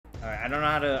Alright, I don't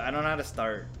know how to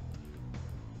start.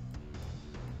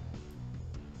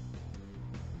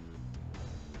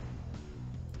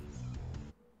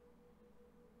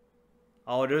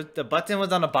 Oh, the button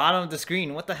was on the bottom of the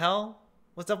screen. What the hell?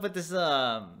 What's up with this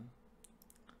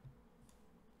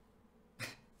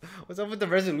what's up with the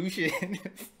resolution?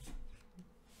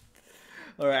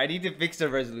 Alright, I need to fix the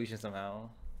resolution somehow.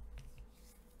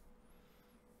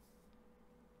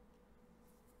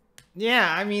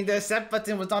 Yeah, I mean the set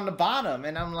button was on the bottom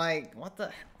and I'm like, what the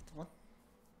what?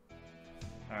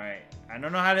 Alright, I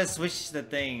don't know how to switch the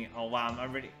thing. Oh wow, I'm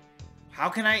already. How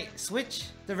can I switch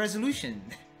the resolution?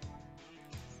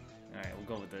 Alright, we'll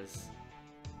go with this.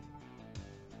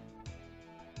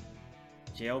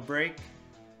 Jailbreak?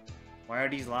 Why are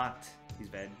these locked? He's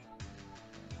bad.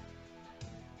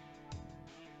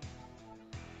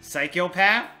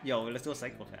 Psychopath? Yo, let's go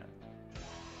psychopath.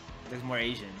 Looks more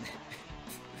Asian.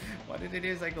 Why did they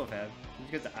do psychopath? Did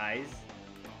you get the eyes?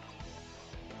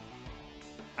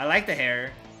 I like the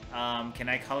hair. Can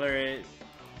I color it?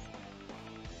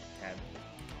 Tab.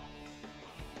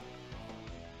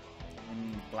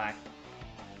 Black.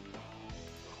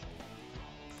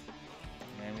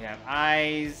 And we have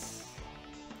eyes.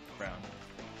 Brown.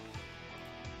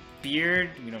 Beard.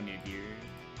 We don't need a beard.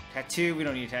 Tattoo. We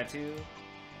don't need a tattoo.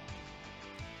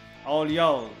 Oh,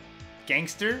 yo.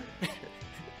 Gangster?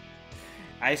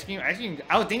 Ice cream? Ice cream.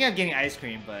 I would think I'm getting ice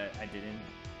cream, but I didn't.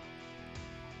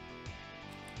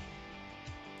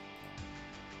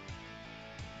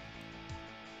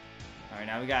 Alright,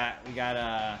 now we got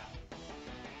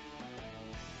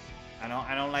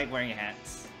I don't like wearing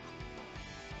hats.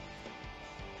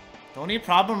 The only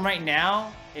problem right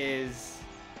now is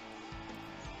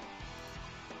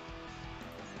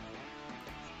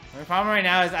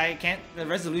I can't, the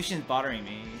resolution's bothering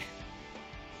me.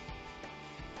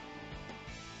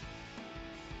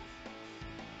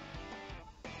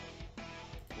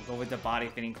 We'll go with the body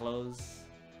fitting clothes.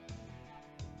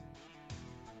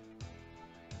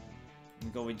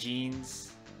 We'll go with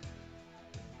jeans.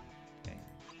 Okay.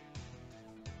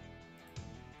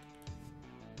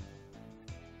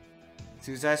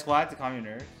 Suicide Squad to calm your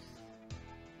nerves.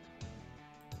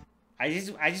 I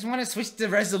just want to switch the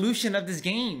resolution of this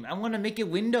game. I want to make it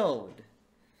windowed.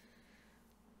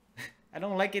 I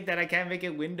don't like it that I can't make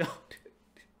it windowed.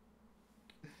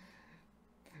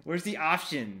 Where's the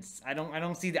options? I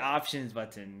don't see the options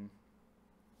button.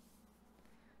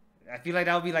 I feel like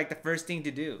that would be like the first thing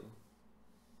to do.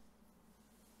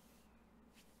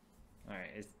 All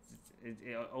right,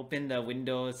 it open the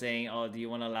window saying, "Oh, do you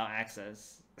want to allow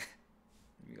access?" Let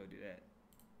me go do that.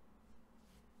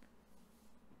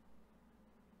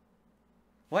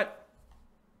 What?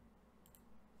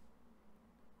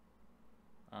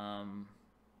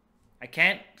 I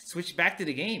can't switch back to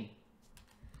the game.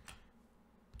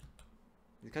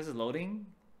 Because it's loading?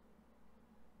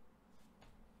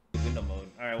 Window mode.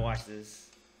 Alright, watch this.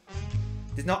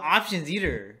 There's no options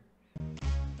either.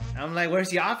 I'm like, where's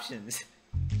the options?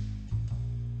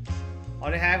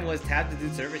 All they had was tab to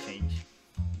do server change.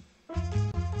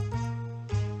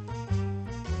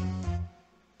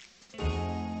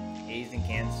 AIDS and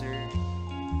cancer.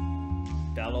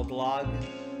 Bello blog.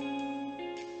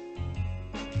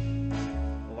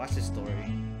 We'll watch this story.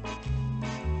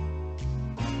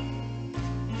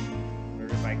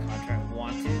 Murdered by contract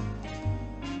wanted.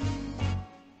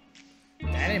 The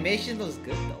animation looks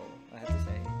good though, I have to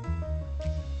say.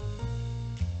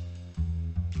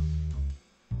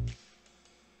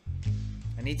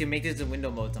 I need to make this a window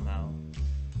mode somehow.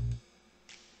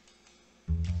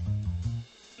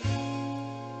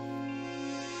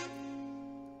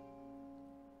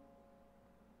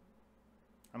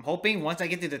 I'm hoping once I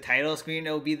get to the title screen,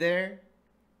 it'll be there.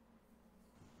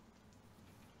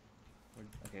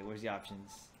 Okay, where's the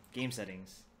options? Game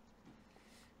settings.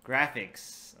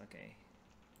 Graphics. Okay.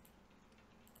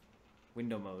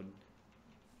 Window mode.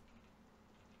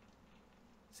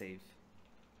 Save.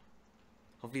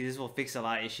 Hopefully this will fix a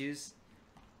lot of issues.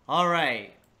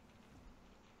 Alright.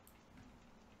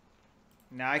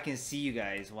 Now I can see you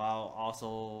guys while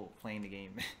also playing the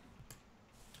game.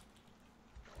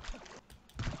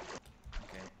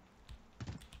 Okay.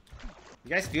 You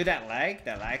guys feel that lag?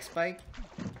 That lag spike?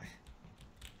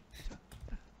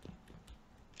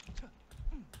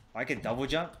 Oh, I can double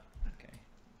jump? Okay.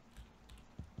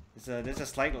 There's a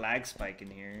slight lag spike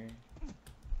in here.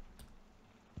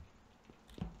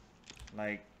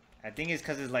 Like, I think it's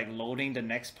because it's like loading the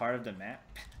next part of the map.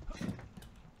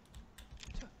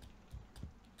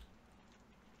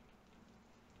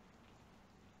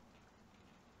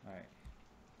 Alright.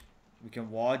 We can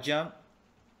wall jump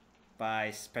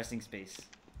by pressing space.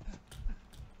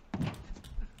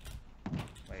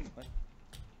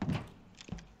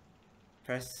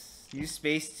 Use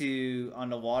space to on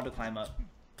the wall to climb up.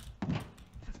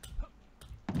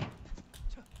 What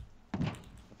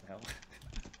the hell?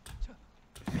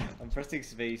 I'm pressing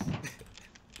space.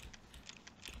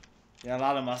 Yeah, a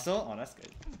lot of muscle? Oh, that's good.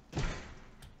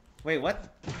 Wait,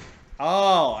 what?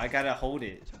 Oh, I gotta hold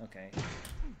it. Okay.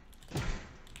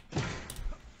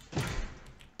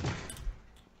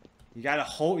 You gotta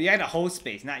hold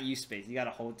space, not use space. You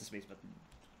gotta hold the space button.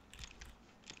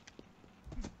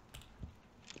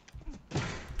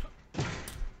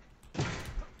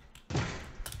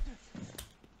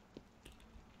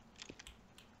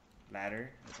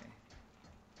 Ladder. Okay.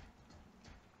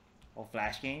 Oh,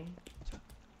 flash game.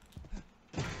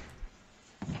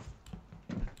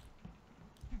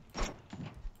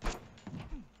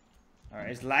 Alright,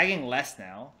 it's lagging less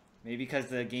now. Maybe because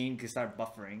the game can start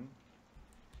buffering.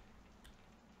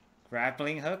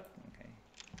 Grappling hook? Okay.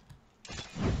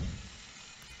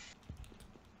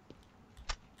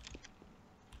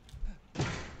 Do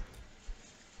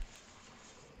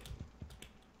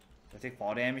I take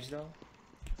fall damage though?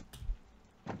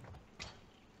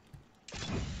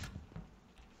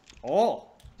 Oh!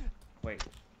 Wait,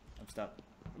 I'm stuck.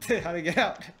 How to get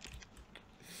out?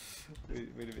 Wait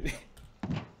a minute.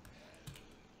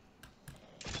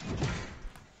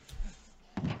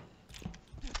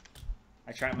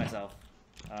 I trapped myself.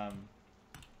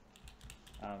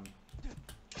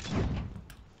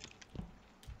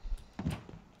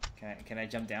 Can I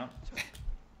jump down?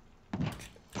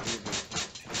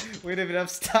 Wait a minute, I'm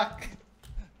stuck.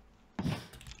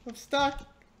 I'm stuck.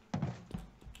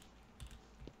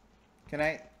 Can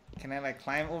I like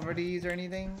climb over these or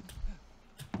anything?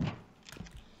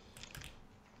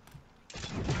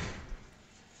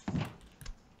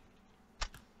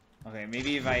 Okay,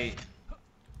 maybe if I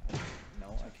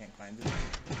I can't climb this.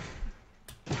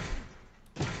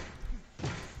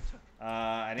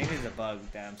 I think there's a bug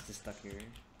that I'm still stuck here.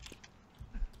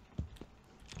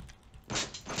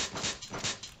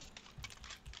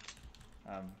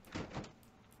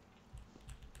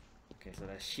 Okay, so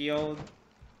the shield.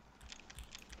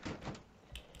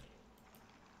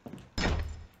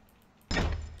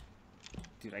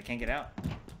 Dude, I can't get out.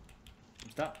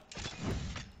 I'm stuck.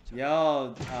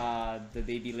 Yo, the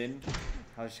baby Lynn.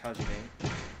 How's your day?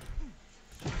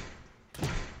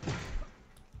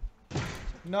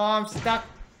 No, I'm stuck.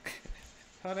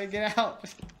 How'd I get out?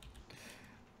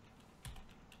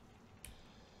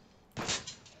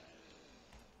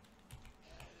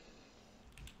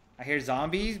 I hear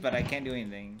zombies, but I can't do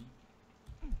anything.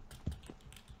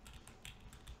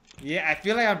 Yeah, I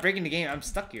feel like I'm breaking the game. I'm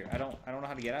stuck here. I don't know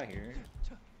how to get out here.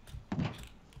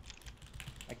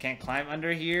 I can't climb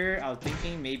under here. I was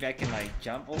thinking maybe I can like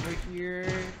jump over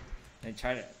here and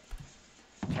try to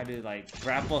like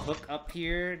grapple hook up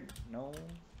here. No.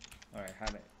 All right,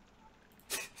 have it.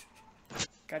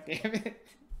 God damn it!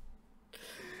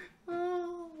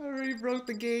 Oh, I already broke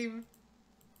the game.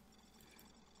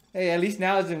 Hey, at least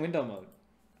now it's in window mode.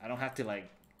 I don't have to like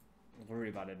worry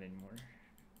about it anymore.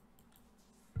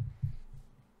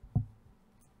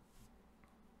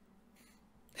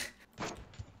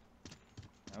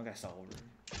 I got solved.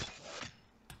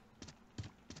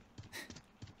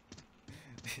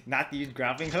 Not to use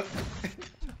grappling hook.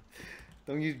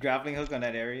 Don't use grappling hook on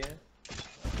that area.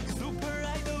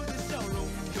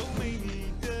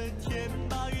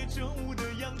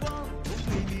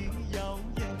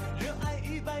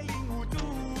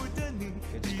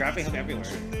 There's grappling hook everywhere.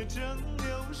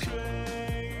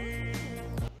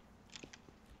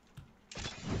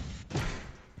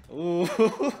 Ooh.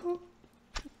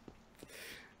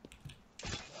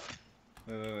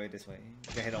 Wait, this way. You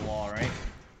gotta hit a wall, right?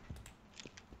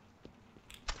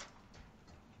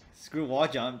 Screw wall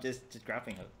jump, just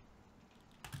grappling hook.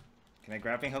 Can I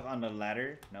grappling hook on the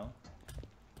ladder? No?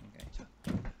 Okay.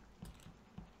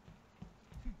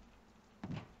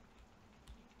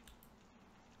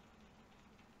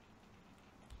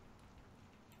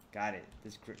 Got it.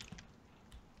 This grip.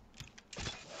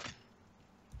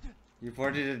 You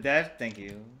reported to death? Thank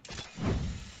you.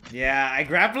 Yeah, I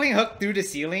grappling hooked through the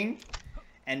ceiling,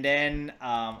 and then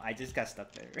I just got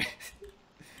stuck there.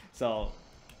 So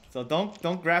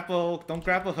don't grapple hook. Don't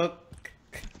grapple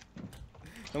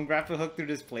hook through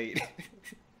this plate.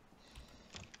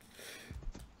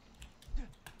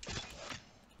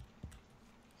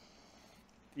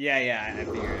 Yeah, I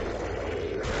figured.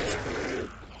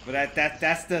 But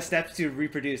that's the steps to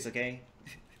reproduce, okay?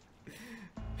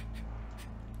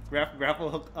 Grapple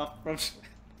hook up from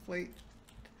plate.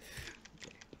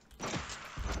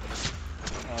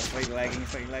 Oh, slight lagging. Oh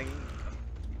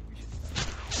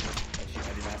shit,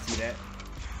 I did not see that.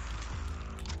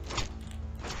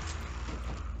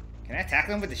 Can I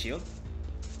tackle him with the shield?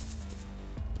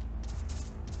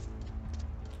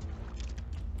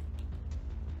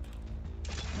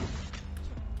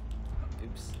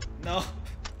 Oops. No.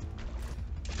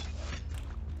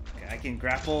 Okay, I can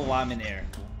grapple while I'm in air.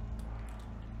 Cool.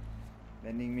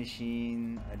 Vending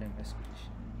machine, item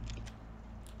expedition.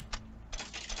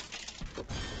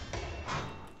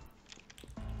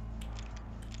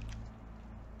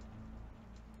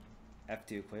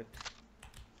 F2 equipped.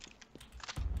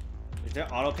 Is there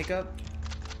auto pickup?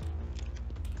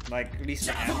 Like, release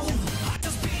the ammo?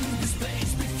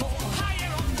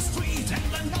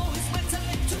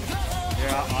 There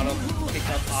are auto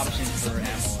pickup options for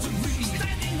ammo.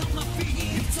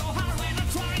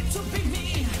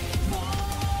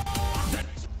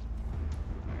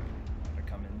 They're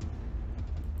coming.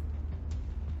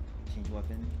 Change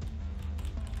weapon.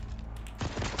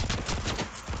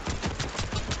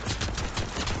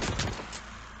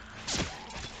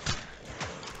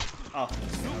 Oh,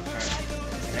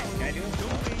 can I do it?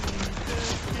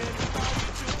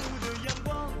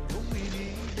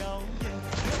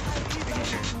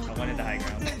 Sure. I wanted the high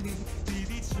ground.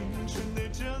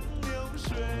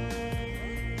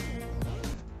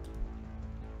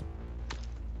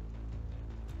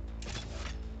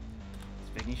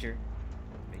 Just making sure.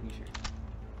 Making sure.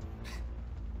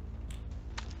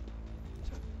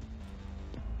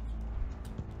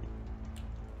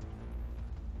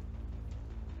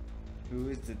 Who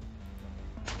is the...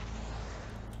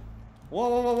 Whoa,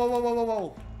 whoa, whoa, whoa, whoa, whoa, whoa,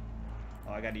 whoa.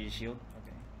 Oh, I gotta use shield?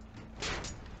 Okay.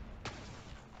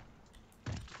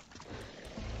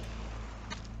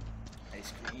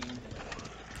 Ice cream.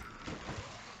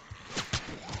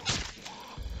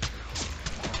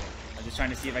 I'm just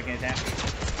trying to see if I can attack.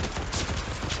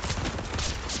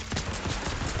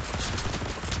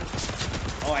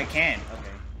 Oh, I can.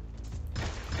 Okay.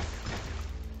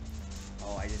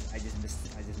 Oh, I just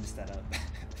missed that up.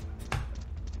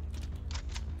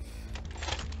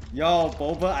 Yo,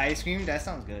 boba ice cream? That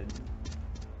sounds good.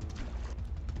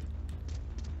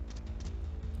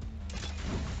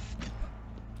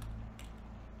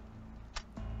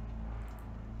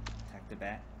 Attack the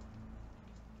bat.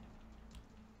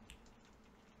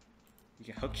 You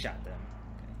can hook shot them.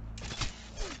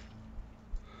 Okay.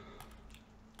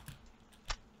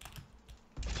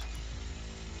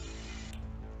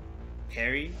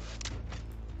 Parry?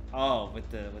 Oh, with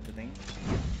the thing?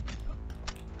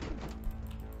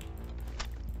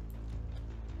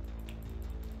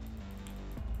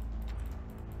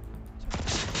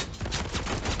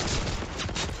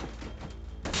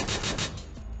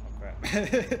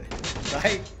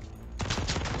 Right?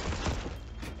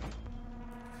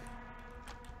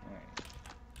 Alright.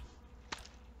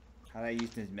 How do I use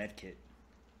this med kit?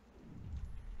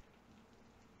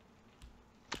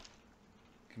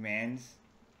 Commands?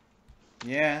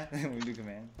 Yeah, we do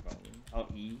commands, probably. Oh,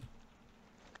 E.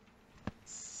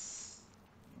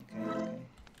 Okay, okay.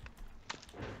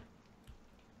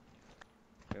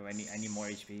 Wait, I need more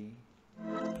HP.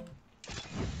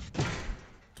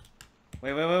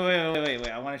 Wait,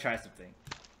 I want to try something.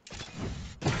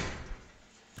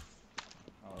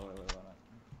 Oh, wait, hold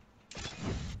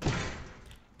on.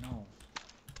 No.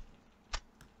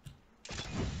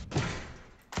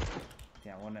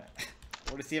 Yeah, I want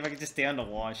to see if I can just stay on the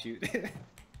wall and shoot.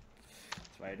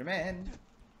 Spider-Man.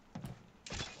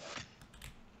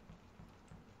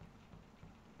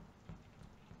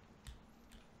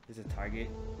 There's a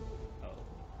target. Oh.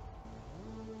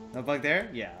 No bug there?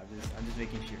 Yeah, I'm just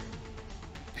making sure.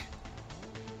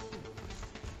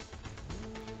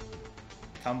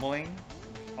 Tumbling.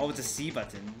 Oh, it's a C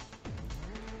button.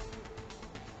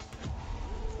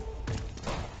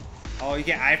 Oh, you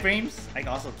get iframes? I can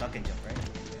also duck and jump, right?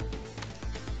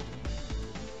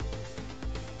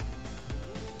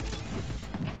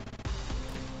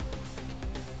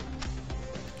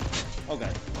 Oh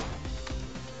god.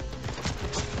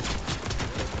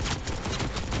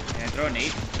 Can I throw a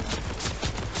nade?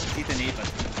 Hit the nade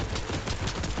button.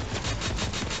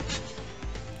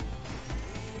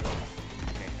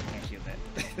 Okay, I can't shield that.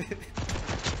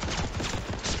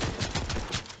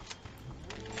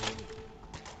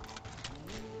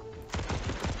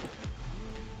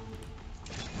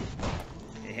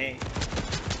 Hey.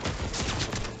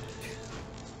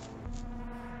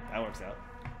 That works out.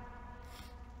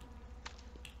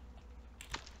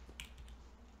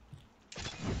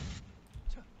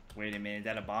 Wait a minute, is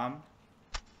that a bomb?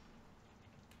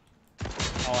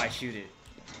 Oh, I shoot it.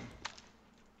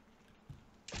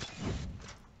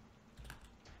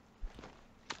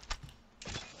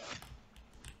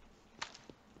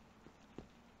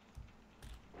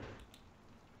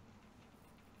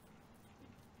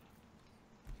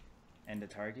 and the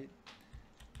target.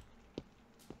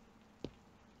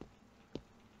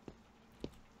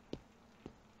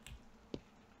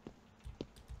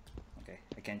 Okay,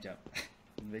 I can't jump.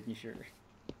 Just making sure.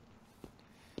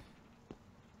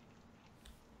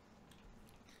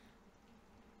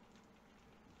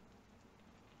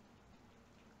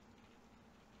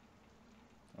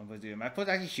 What am I supposed to do? Am I supposed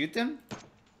to actually shoot them? Do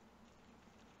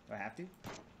I have to?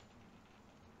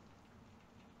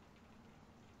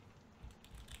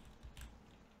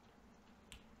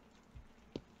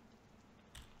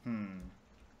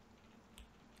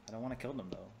 I don't want to kill them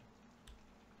though.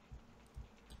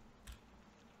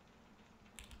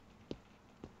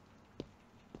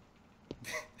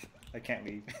 I can't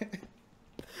leave.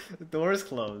 The door is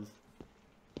closed.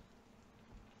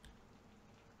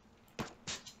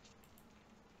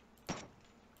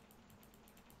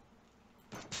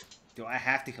 Do I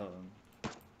have to kill them?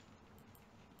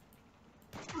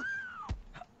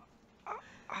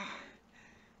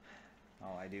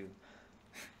 Oh, I do.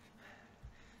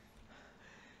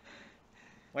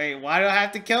 Wait, why do I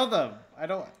have to kill them? I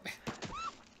don't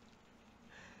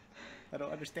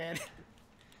understand.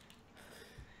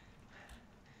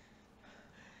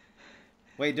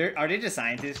 Wait, are they the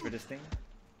scientists for this thing?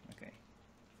 Okay.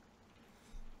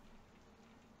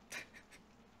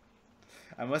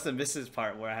 I must have missed this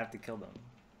part where I have to kill them.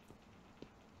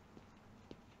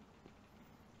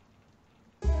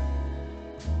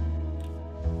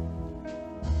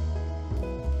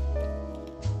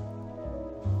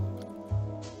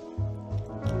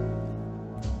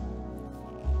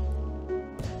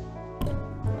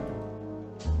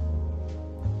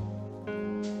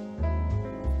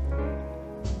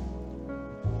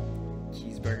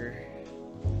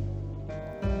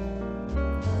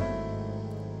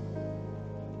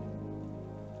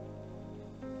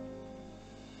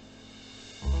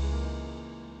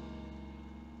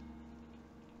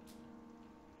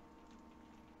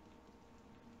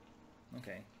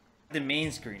 Okay. The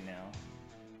main screen now.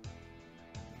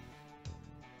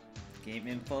 Game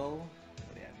info. What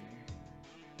do we have here?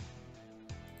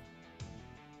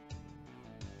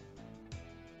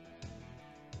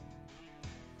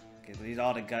 Okay, so these are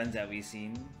all the guns that we've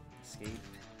seen. Escape.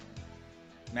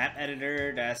 Map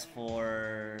editor, that's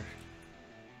for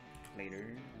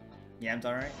later. Yeah, I'm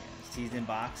alright. Season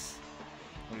box.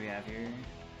 What do we have here?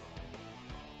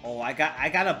 Oh, I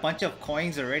got a bunch of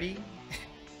coins already.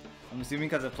 I'm assuming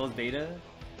because of closed beta.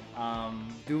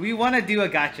 Do we want to do a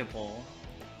gacha pull?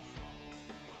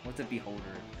 What's a beholder?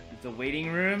 It's a waiting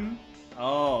room?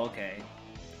 Oh, okay.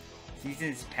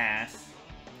 Seasons pass.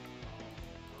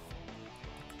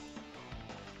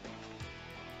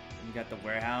 We got the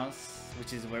warehouse,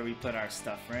 which is where we put our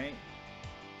stuff, right?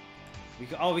 We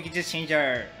could just change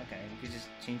our... Okay, we could just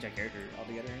change our character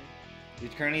altogether. We're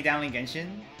currently downloading Genshin.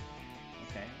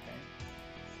 Okay.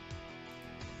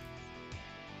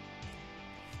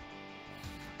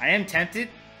 I am tempted.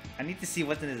 I need to see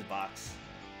what's in this box.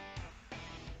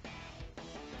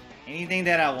 Anything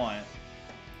that I want.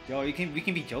 Yo, we can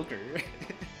be Joker.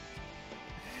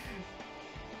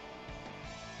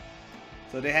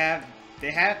 So they have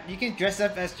you can dress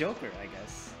up as Joker, I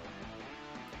guess.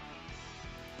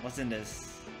 What's in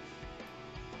this?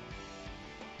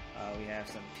 We have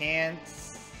some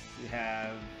pants. We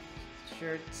have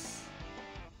shirts.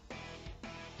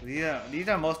 These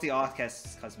are mostly all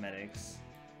cosmetics.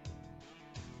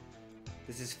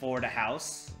 This is for the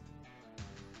house.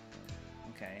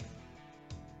 Okay.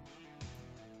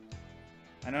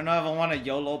 I don't know if I want to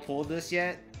YOLO pull this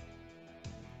yet,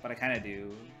 but I kind of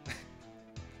do.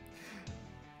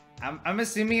 I'm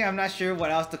assuming I'm not sure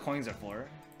what else the coins are for,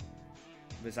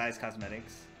 besides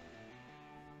cosmetics.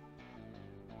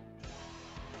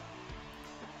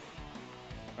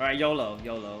 All right, YOLO.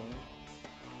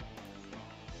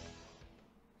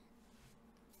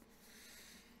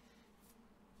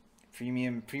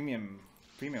 Premium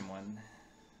one.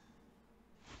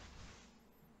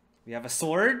 We have a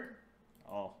sword.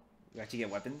 Oh, we actually get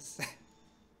weapons.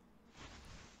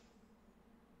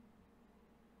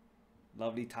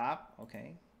 Lovely top.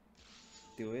 Okay,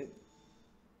 do it.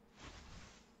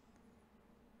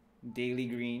 Daily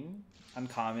green,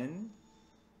 uncommon.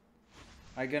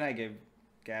 How good I give,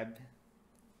 Gab?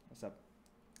 What's up?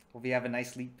 Hope you have a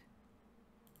nice sleep.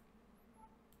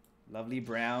 Lovely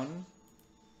brown.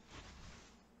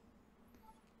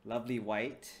 Lovely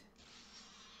white.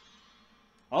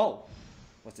 Oh,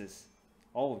 what's this?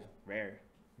 Oh, rare.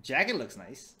 Jacket looks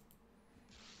nice.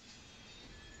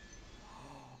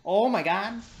 Oh my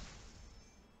god.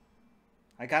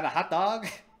 I got a hot dog.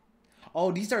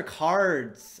 Oh, these are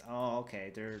cards. Oh,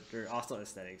 okay. They're also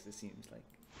aesthetics, it seems like.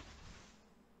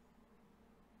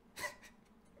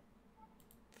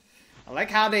 I like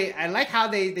how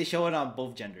they show it on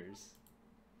both genders.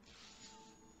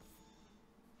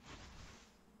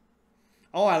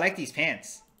 Oh, I like these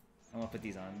pants. I'm gonna put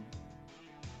these on.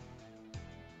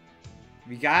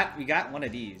 We got one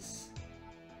of these.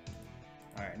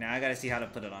 Alright, now I gotta see how to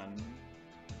put it on.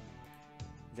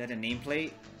 Is that a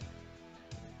nameplate?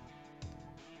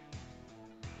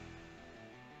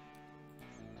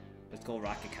 Let's go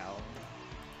Rocket Cow.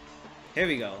 Here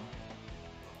we go.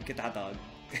 Get the hot dog.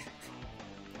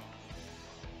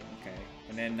 Okay,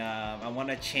 and then I want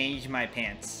to change my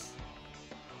pants.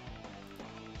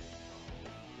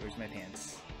 Where's my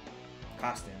pants?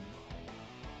 Costume.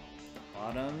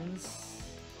 Bottoms.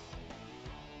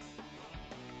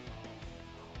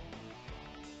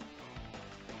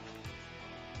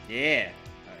 Yeah.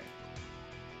 All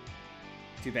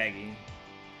right. Too baggy.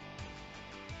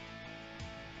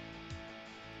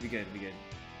 We good. We good.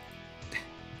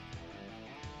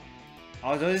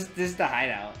 Oh, this is the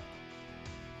hideout.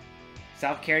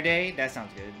 Self-care day? That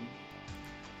sounds good.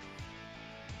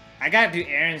 I gotta do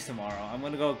errands tomorrow. I'm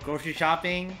gonna go grocery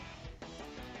shopping.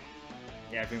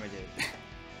 Yeah, I pretty much did.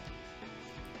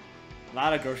 A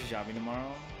lot of grocery shopping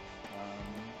tomorrow.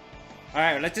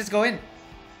 Alright, let's just go in.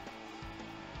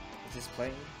 Let's just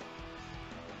play.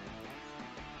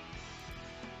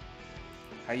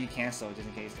 How you cancel, just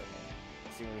in case. Okay.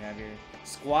 Let's see what we have here.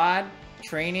 Squad,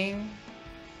 training.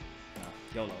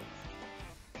 YOLO.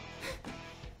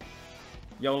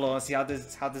 YOLO, let's see how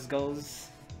this goes.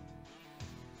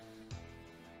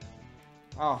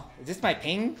 Oh, is this my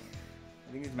ping?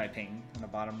 I think this is my ping on the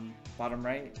bottom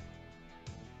right.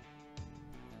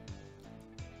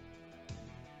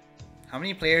 How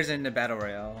many players in the battle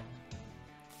royale?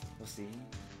 We'll see.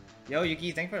 Yo,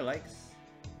 Yuki, thanks for the likes.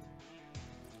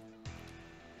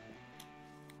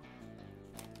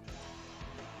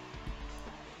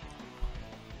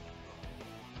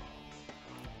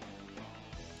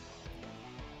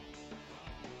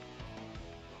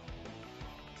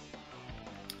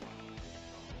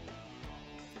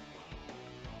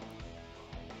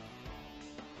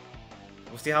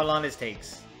 We'll see how long this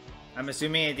takes. I'm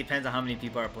assuming it depends on how many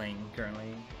people are playing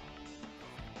currently.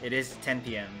 It is 10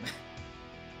 p.m.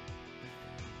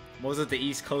 Most of the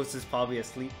East Coast is probably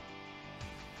asleep.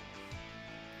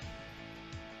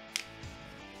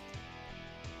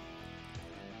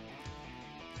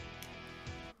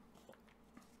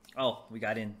 Oh, we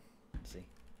got in. Let's see.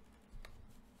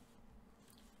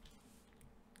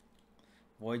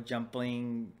 Void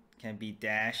jumping can be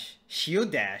dash.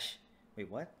 Shield dash. Wait,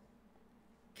 what?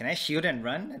 Can I shield and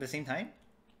run at the same time?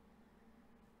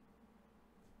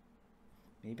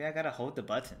 Maybe I gotta hold the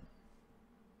button.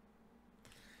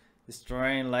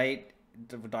 Destroying light,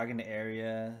 darken the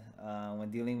area. When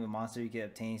dealing with monsters, you can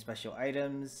obtain special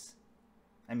items.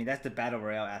 I mean, that's the battle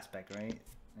royale aspect, right?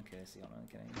 Okay, let's see. Hold on,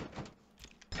 can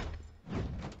I...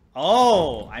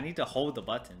 Oh, I need to hold the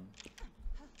button.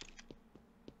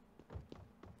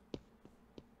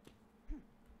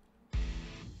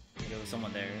 There was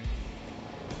someone there.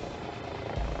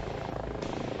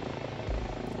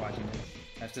 Watching this.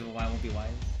 After why won't be wise.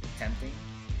 Tempting.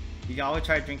 You can always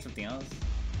try to drink something else.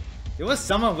 There was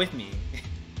someone with me.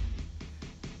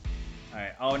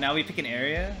 Alright. Oh, now we pick an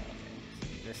area?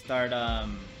 Okay. Let's start,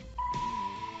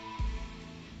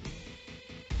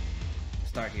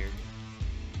 start here.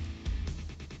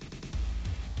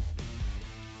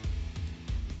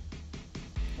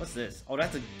 What's this? Oh,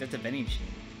 that's a vending machine.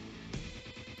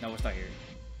 No, we'll start here.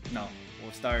 No,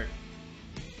 we'll start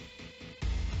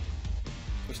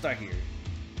here.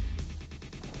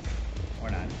 Or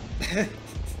not. I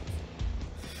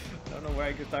don't know where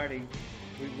I go starting.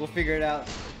 We'll figure it out.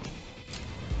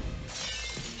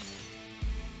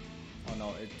 Oh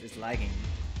no, it's lagging.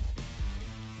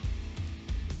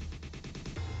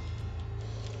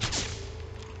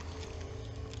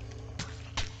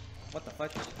 What the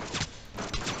fuck?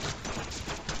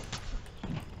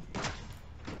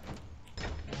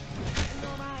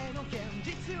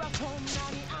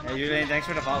 Hey, Julian, thanks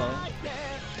for the follow.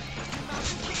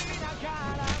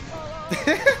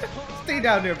 Stay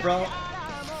down there, bro.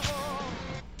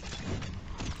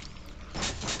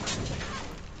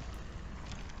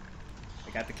 I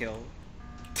got the kill.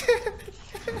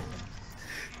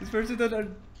 This person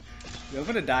doesn't. I'm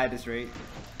gonna die at this rate.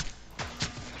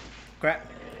 Crap.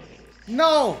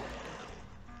 No!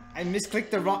 I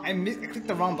clicked the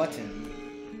wrong button.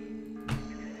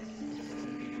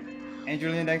 And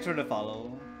Julian, thanks for the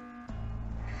follow.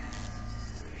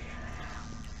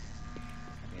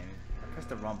 Damn it. I pressed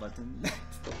the wrong button.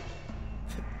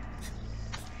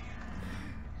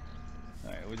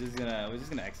 Alright, we're just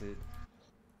gonna exit.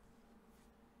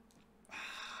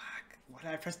 Why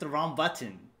did I press the wrong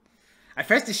button? I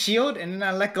pressed the shield and then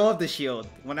I let go of the shield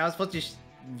when I was supposed to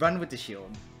run with the shield.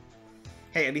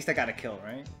 Hey, at least I got a kill,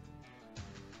 right?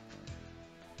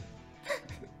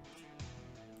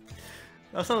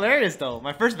 That's hilarious though.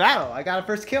 My first battle, I got a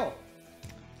first kill.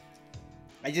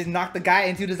 I just knocked the guy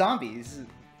into the zombies.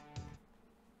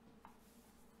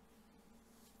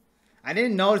 I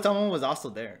didn't know someone was also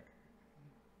there.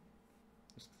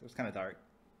 It was kind of dark.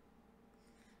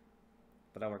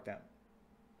 But that worked out.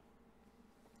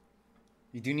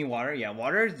 You do need water? Yeah,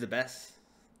 water is the best.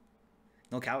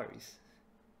 No calories.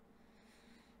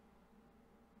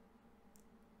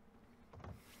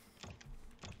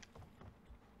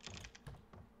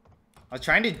 I was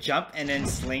trying to jump and then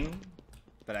sling,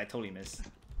 but I totally missed.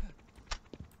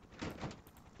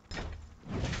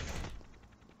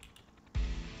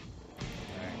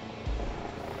 Alright.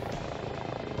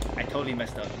 I totally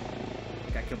messed up.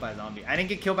 I got killed by a zombie. I didn't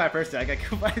get killed by a person, I got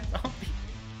killed by a zombie.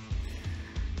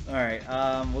 Alright,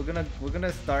 we're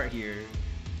gonna start here.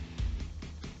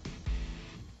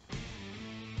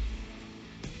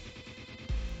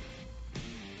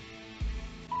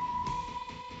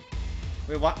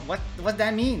 Wait, what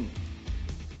that mean?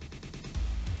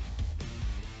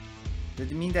 Does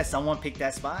it mean that someone picked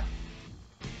that spot?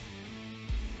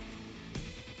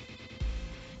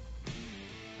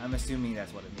 I'm assuming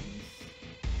that's what it means.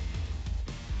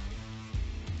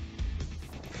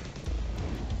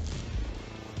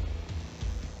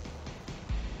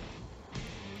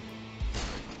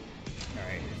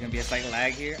 Alright, there's gonna be a slight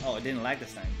lag here. Oh, it didn't lag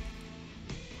this time.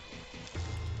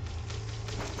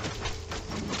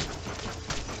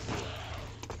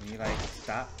 Can you like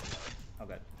stop? Oh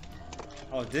god.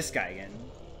 Oh, this guy again.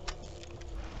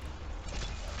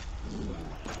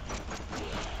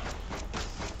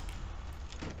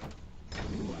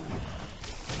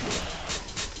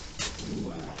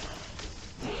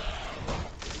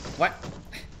 What?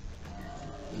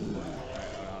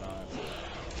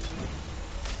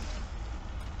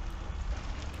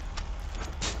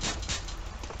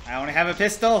 I only have a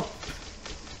pistol.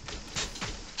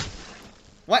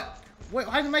 What? Wait,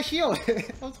 why did my shield? I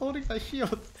was holding my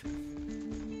shield.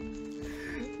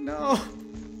 No.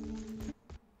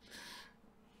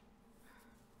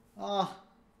 Oh.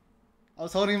 I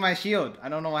was holding my shield. I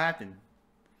don't know what happened.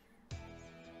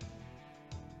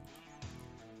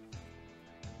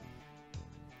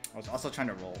 I was also trying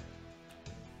to roll.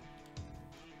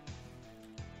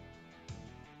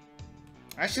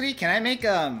 Actually, can I make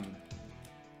I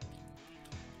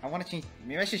want to change.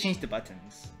 Maybe I should change the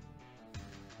buttons.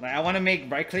 Like I want to make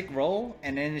right click roll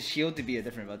and then shield to be a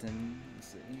different button. Let's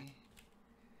see.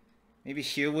 Maybe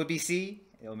shield would be C.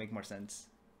 It'll make more sense.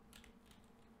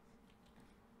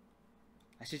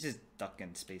 I should just duck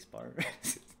and spacebar.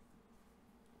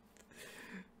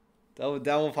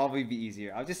 that will probably be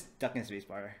easier. I'll just duck and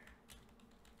spacebar.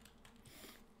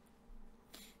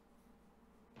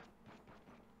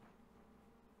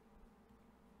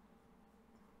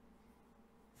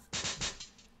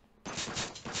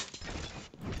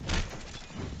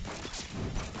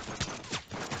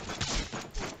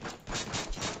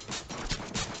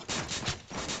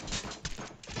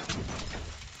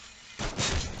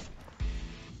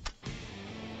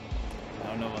 I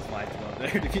don't know what's why to go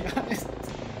there, to be honest.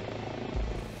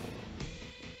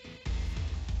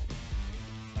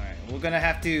 Alright, we're gonna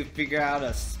have to figure out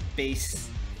a space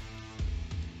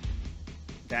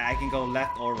that I can go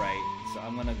left or right. So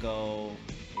I'm gonna go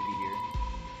maybe here.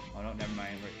 Oh no, never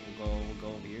mind. We'll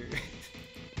go over here.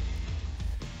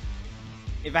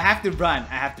 If I have to run,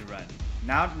 I have to run.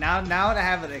 Now that I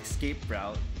have an escape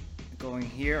route, going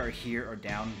here or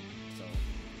down. So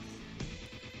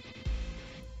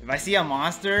if I see a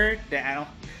monster that I don't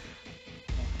have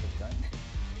a gun.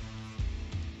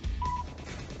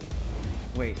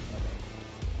 Wait. Okay.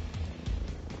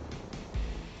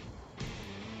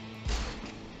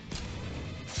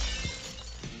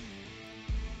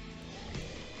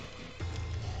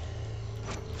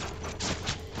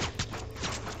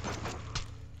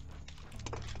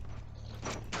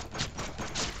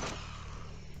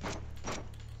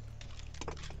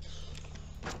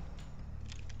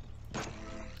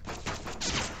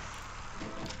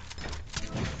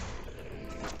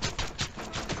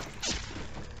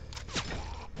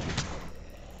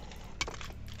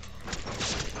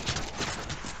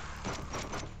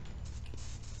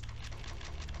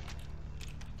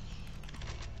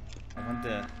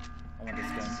 I want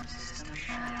this gun.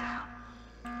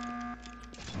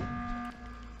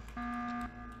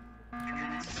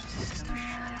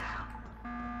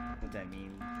 What does that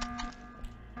mean?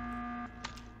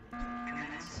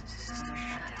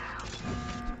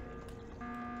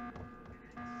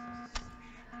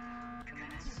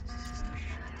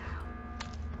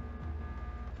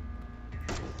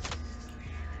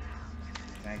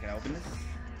 Can I open this?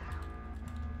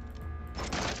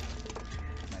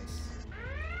 Nice.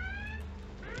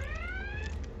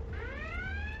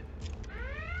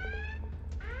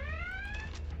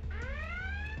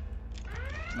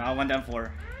 No, 1 down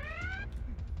 4.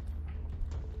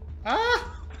 Ah!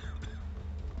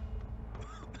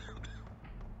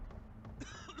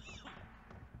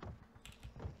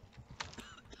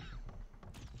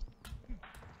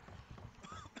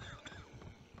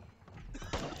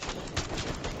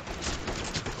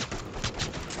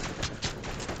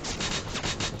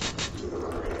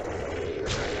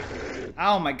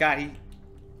 Oh my god, he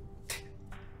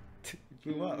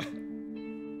blew up.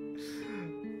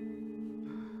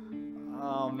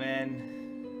 Oh man.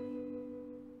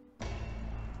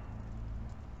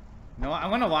 No, I'm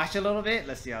gonna watch a little bit.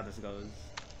 Let's see how this goes.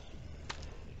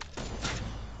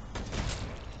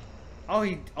 Oh,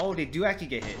 they do actually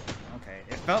get hit. Okay,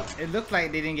 it looked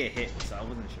like they didn't get hit, so I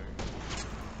wasn't sure.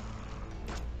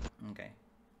 Okay,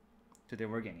 so they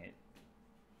were getting hit.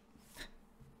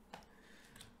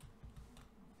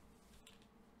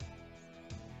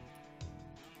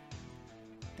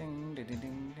 Ding, ding, ding,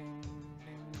 ding, ding,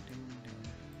 ding,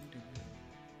 ding.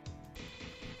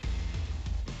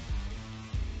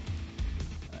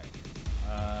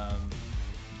 Alright.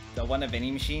 The one, a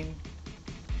vending machine.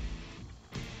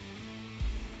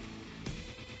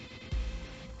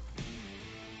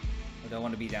 I don't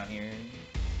want to be down here.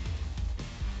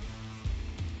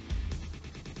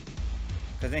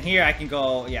 Because in here I can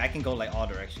go, yeah, I can go like all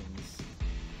directions.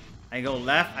 I can go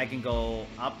left, I can go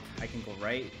up, I can go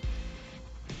right.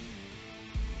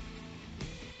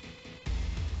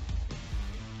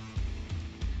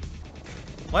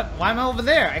 What? Why am I over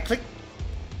there? I clicked.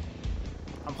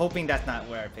 I'm hoping that's not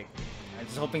where I picked. I'm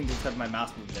just hoping because my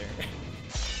mouse moved there.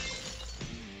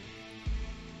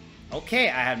 Okay,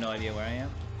 I have no idea where I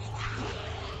am.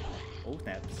 Oh,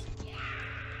 snaps.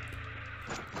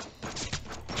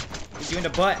 Hit you in the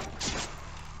butt.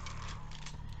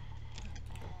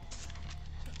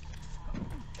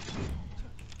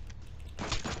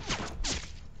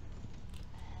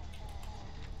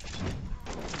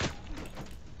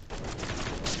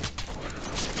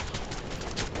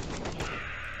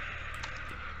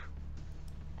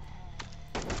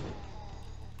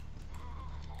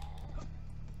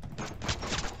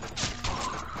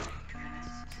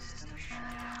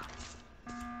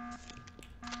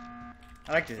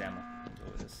 I like this ammo. Let's go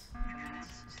with this.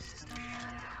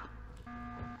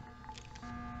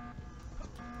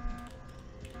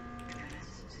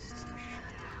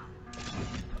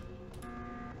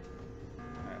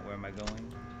 Alright, where am I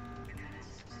going?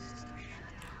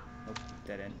 Nope,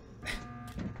 dead end.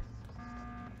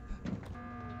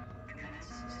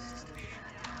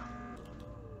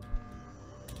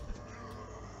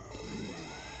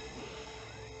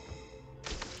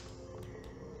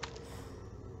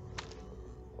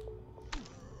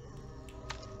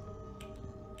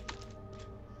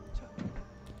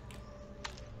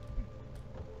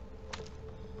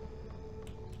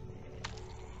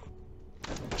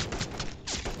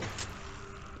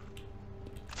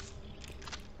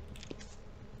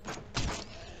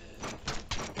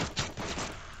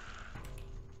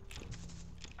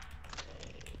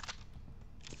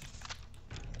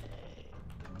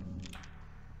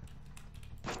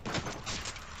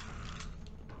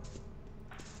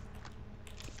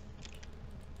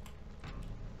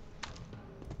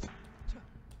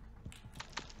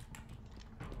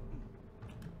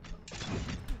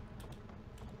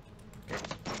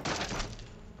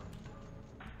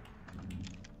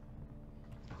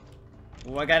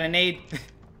 Oh, I got an aid.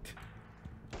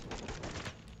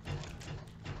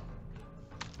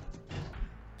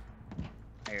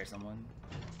 I hear someone.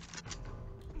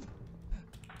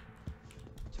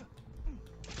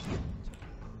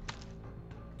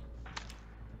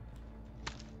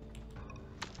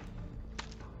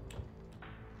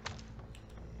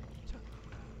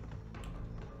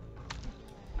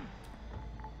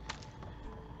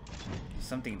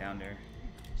 Something down there.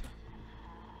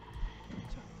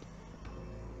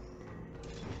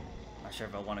 Not sure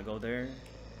if I want to go there.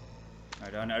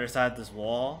 Alright, on the other side of this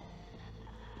wall.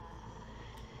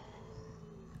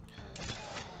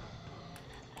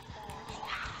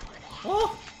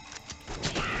 Oh!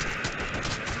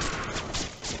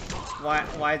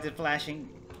 Why is it flashing?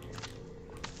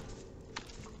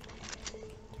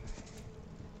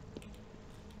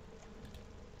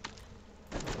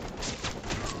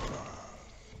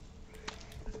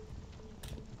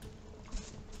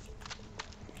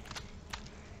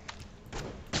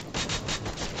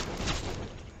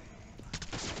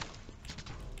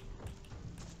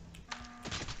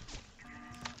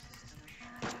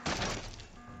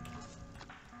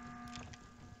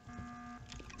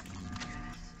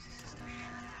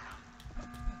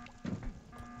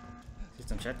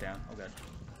 System shutdown. Oh god.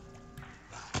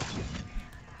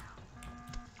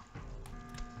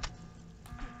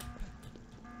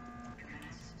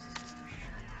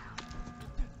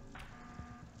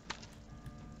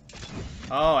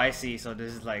 Oh, I see. So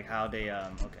this is like how they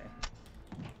okay.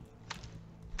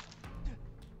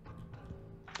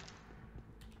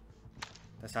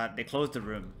 That's how they closed the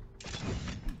room.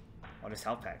 Oh, there's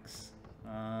health packs.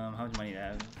 How much money do I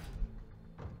have?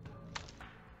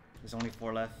 There's only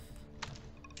 4 left.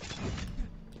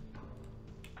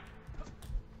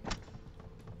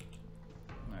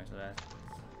 Alright, so that's...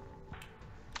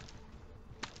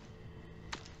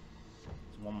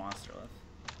 There's 1 monster left.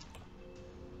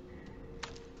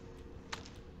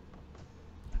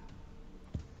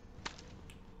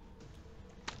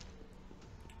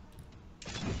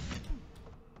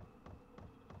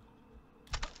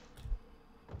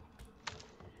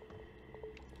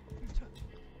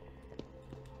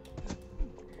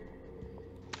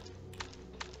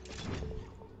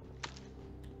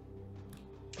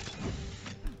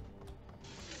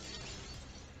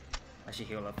 I should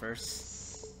heal up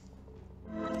first.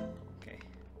 Okay.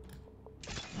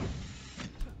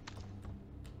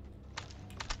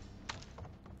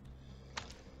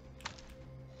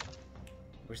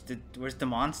 Where's the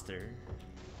monster?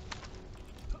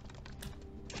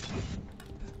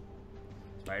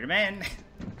 Spider-Man.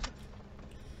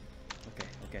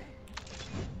 Okay.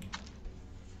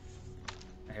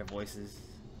 I hear voices.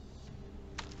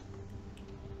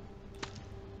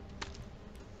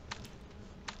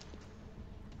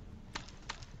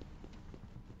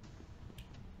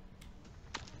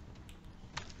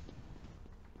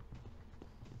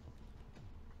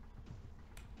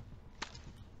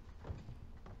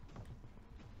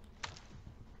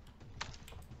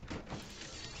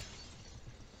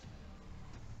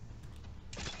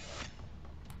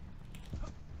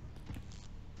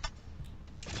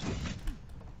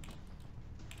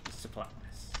 Supplies.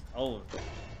 Oh.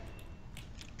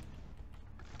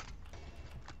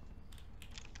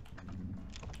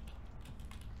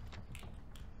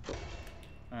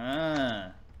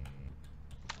 Ah.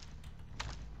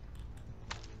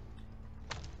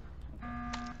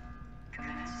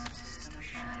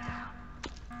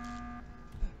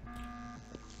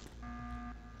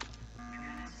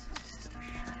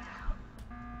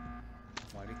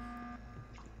 Why did...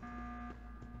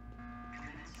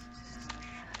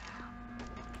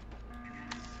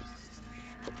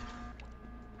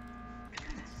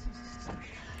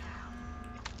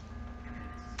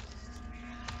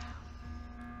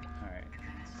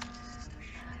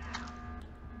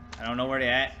 I don't know where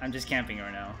they're at. I'm just camping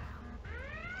right now.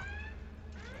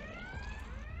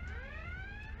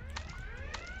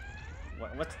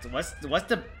 What's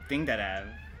the thing that I have?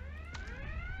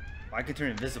 Oh, I can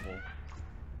turn invisible. Alright,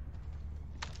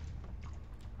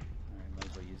 might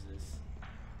as well use this.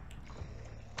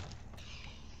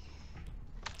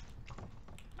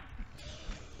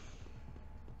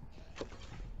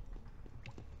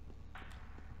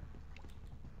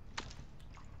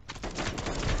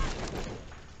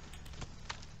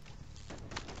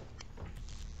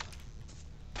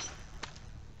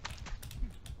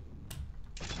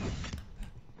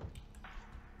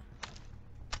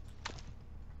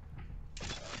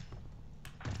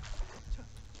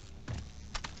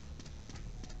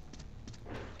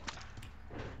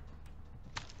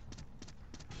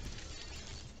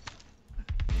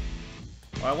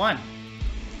 Oh, I won.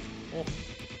 Oh.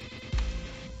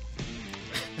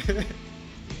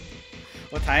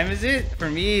 What time is it? For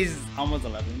me, it's almost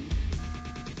 11.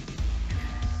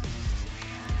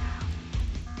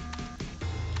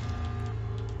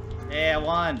 Yeah, I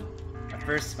won. My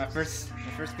first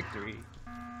victory.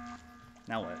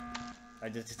 Now what? I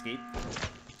just escaped.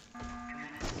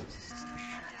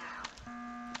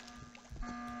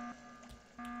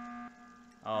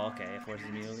 Oh, okay. It forces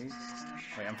me to leave.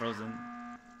 Wait, I'm frozen.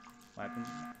 What happened?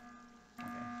 Okay.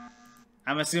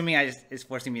 I'm assuming it's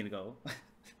forcing me to go.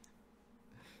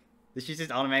 This should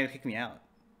just automatically kick me out.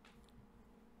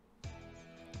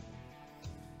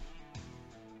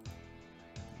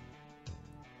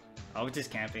 I was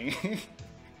just camping.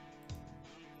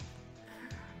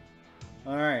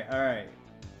 Alright.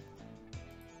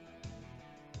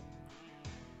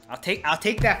 I'll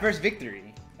take that first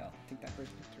victory. I'll take that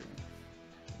first victory.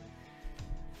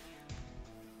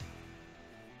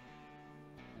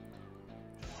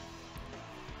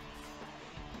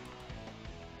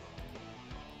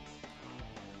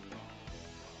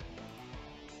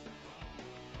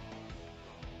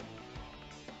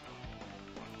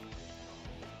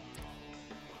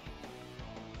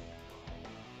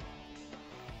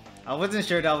 I wasn't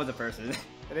sure that was a person.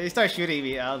 And then he started shooting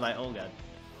me. I was like, oh god.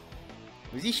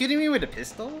 Was he shooting me with a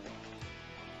pistol?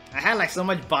 I had like so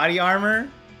much body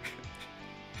armor.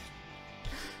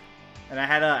 And I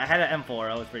had an M4,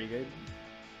 that was pretty good.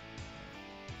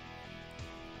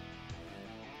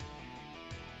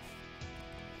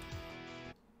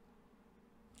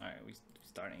 Alright, we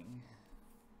starting.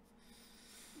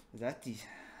 Is that the...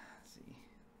 Let's see.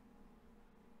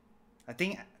 I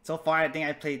think, so far I think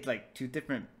I played like two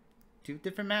different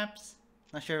maps.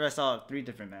 Not sure if I saw 3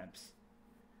 different maps.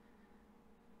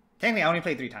 Technically I only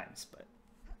played 3 times, but...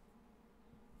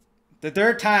 The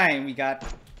 3rd time we got...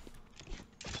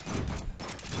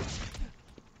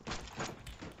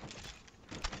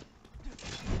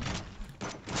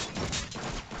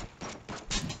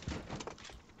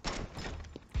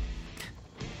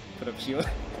 Put up shield.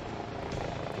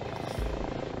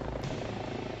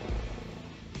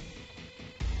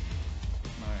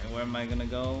 Alright, where am I gonna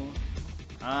go?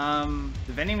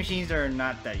 The vending machines are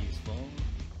not that useful.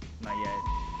 Not yet.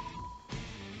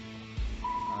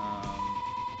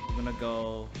 I'm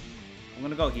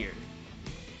gonna go here.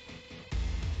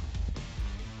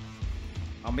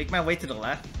 I'll make my way to the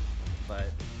left,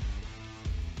 but...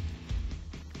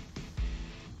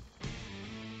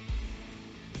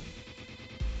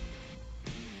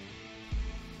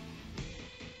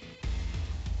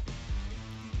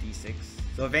 D6.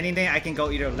 So if anything, I can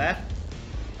go either left,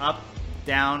 up,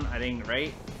 down, I think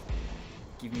right.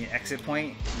 Give me an exit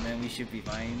point, and then we should be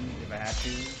fine if I have to.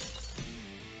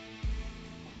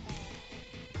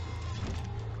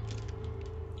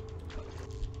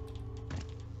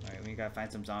 Alright, we gotta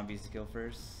find some zombies to kill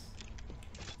first.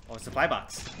 Oh, supply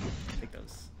box. Take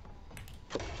those.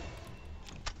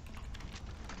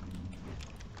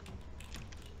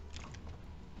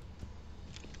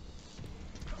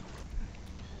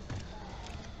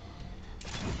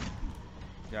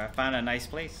 Yeah, I found a nice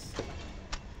place.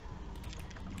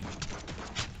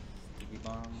 Sticky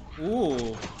bomb.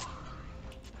 Ooh!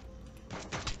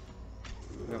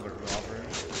 We have a revolver.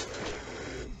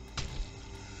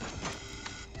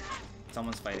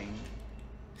 Someone's fighting.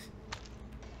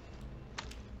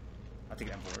 I'll take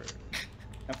M4.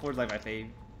 M4 is like my fave.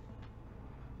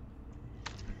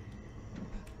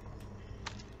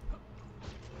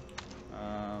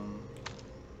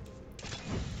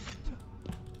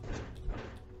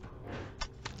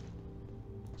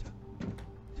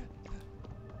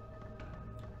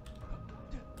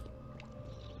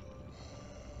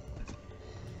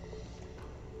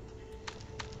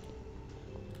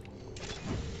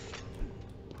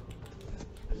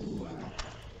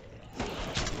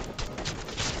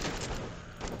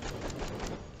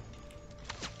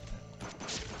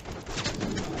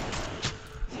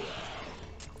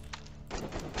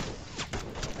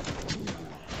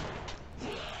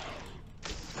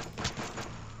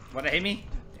 What, hit me?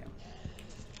 Damn.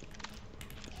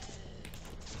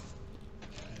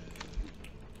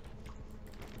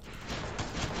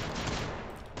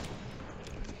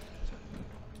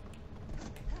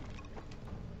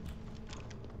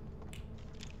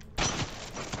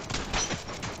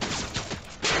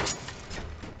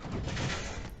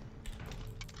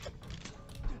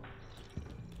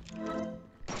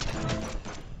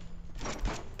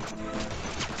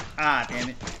 Ah, damn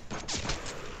it.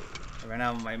 I ran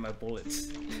out of my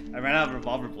bullets. I ran out of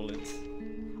revolver bullets.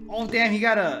 Oh damn, he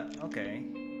got a... Okay.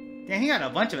 Damn, he got a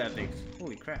bunch of epics.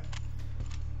 Holy crap.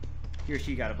 He or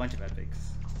she got a bunch of epics.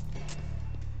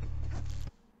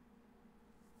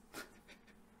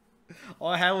 All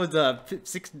I had was a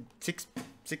six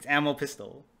ammo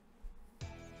pistol.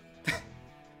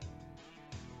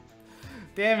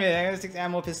 Damn it, I got a 6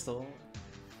 ammo pistol.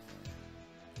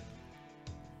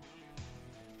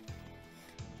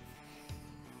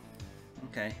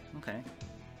 Okay, okay.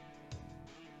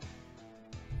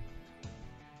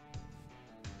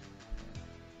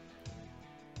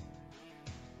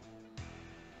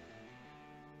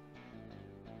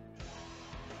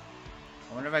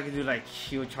 I wonder if I could do like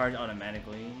shield charge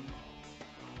automatically.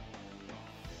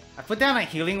 I put down a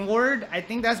healing word. I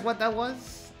think that's what that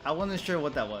was. I wasn't sure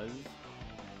what that was.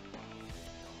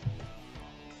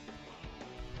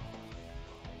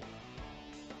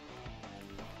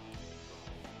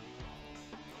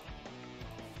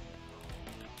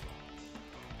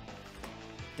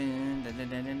 Dun, dun, dun,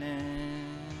 dun, dun,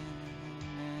 dun.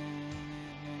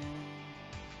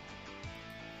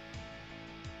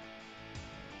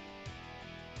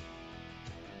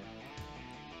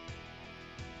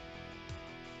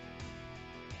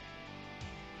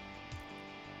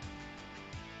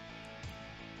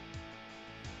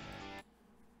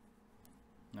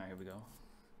 Alright, here we go.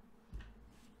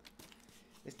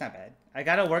 It's not bad. I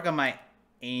gotta work on my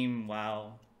aim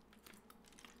while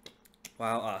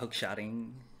hook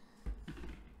shotting.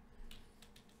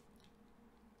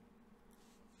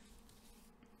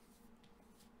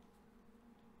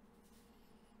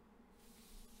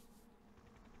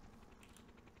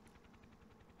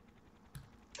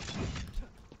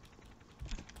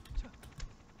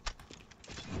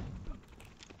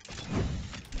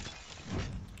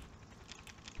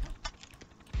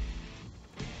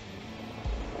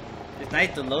 It's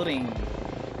nice, the loading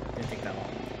didn't take that long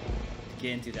to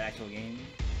get into the actual game.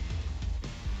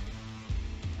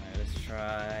 Alright, let's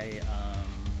try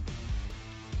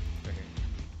right here.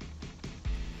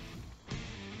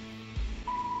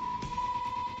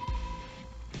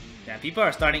 Yeah, people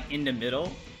are starting in the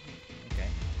middle. Okay.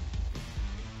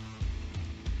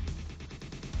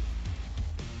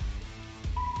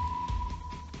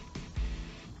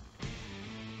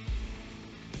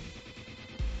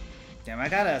 Damn, I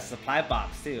got a supply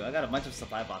box too. I got a bunch of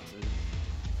supply boxes.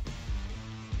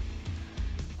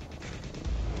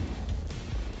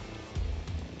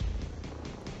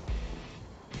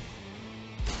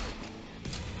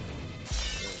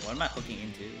 What am I hooking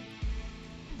into?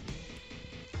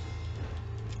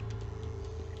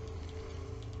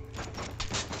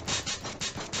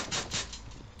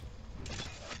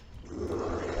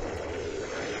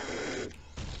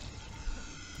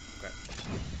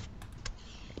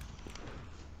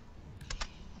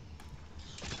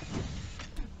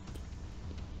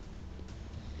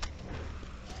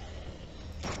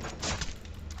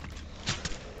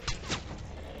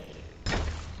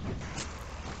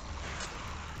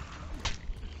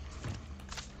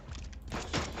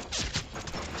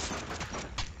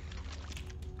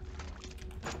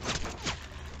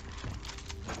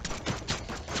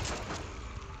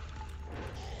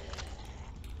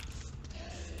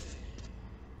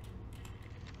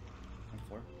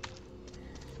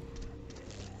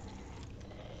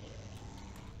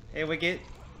 Hey, Wicket.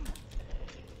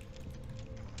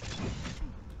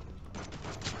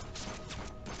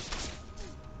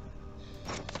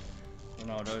 Oh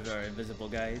no, those are invisible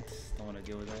guides. Don't want to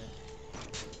deal with that.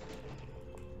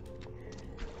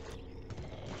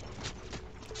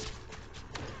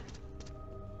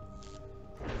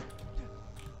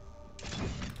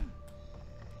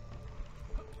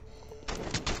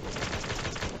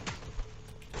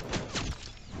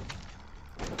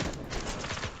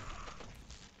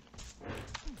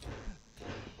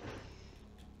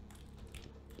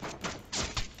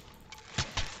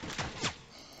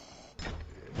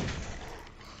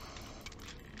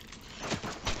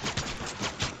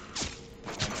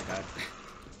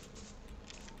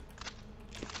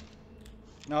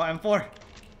 No, M4.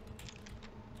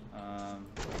 I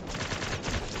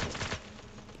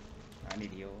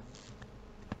need heal.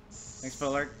 Thanks for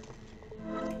alert.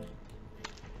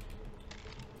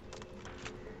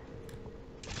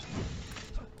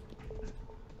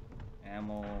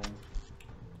 Ammo.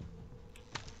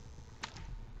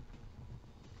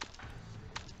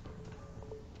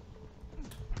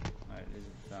 Alright, this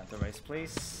is not the right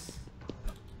place.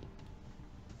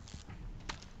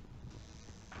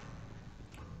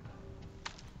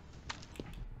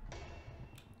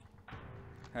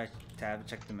 Alright, tab,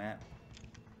 check the map.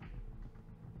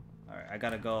 Alright, I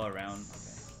gotta go around.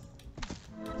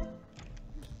 Okay.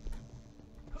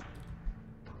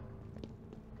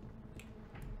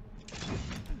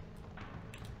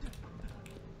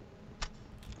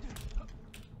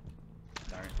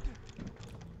 Darn.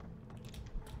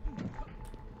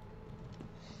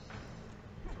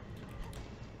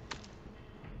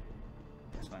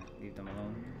 That's fine, leave them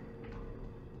alone.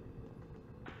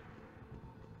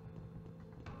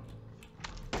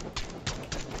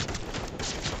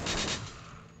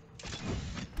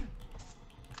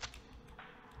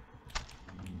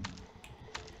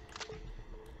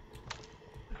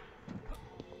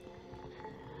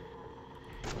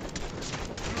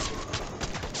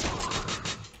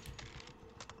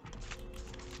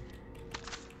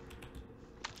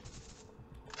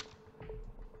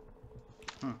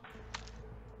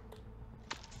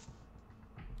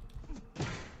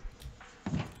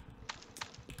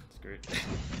 Screwed.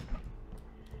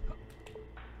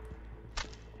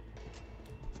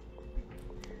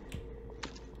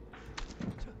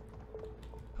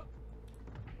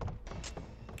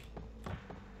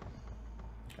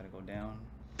 Gotta go down.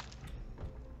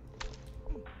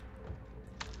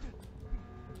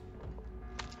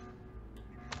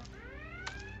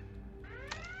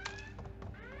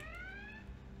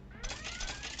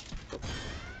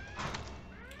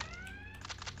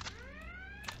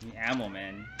 Need ammo,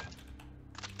 man.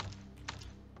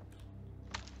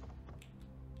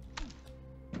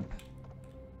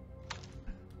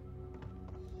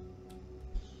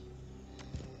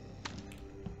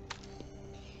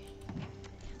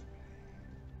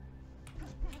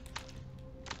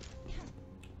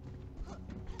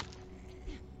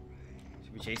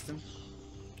 You chased him?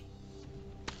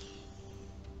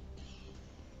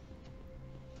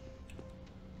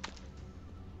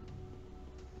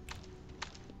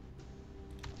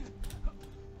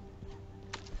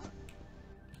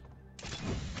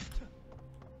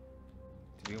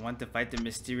 Do we want to fight the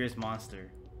mysterious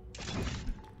monster?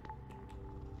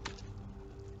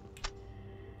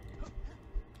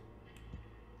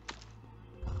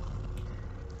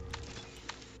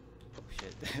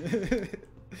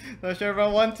 Not sure if I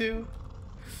want to.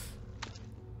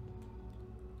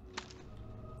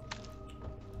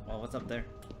 Oh, what's up there?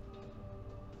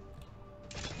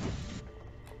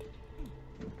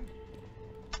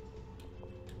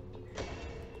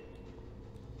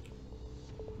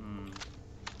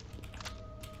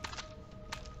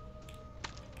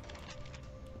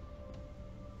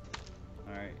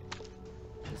 Alright.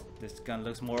 This gun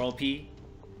looks more OP.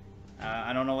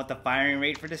 I don't know what the firing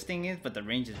rate for this thing is, but the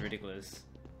range is ridiculous.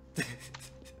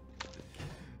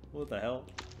 What the hell?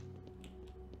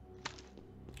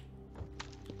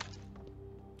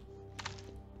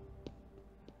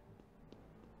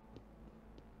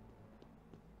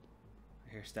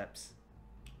 I hear steps.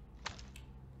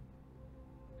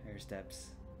 I hear steps.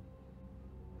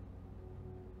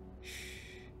 Shh.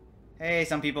 Hey,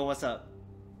 some people, what's up?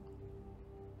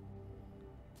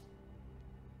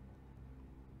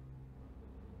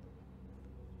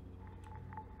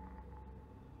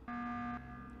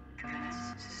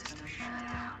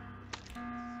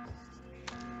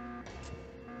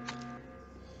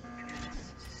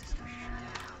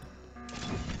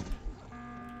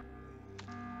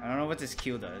 I don't know what this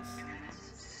Q does.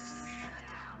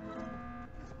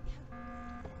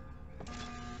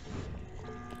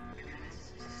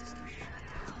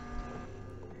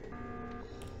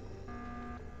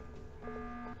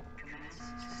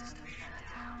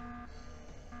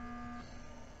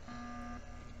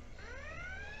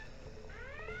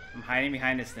 I'm hiding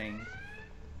behind this thing.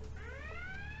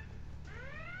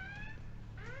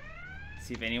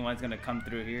 See if anyone's gonna come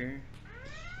through here.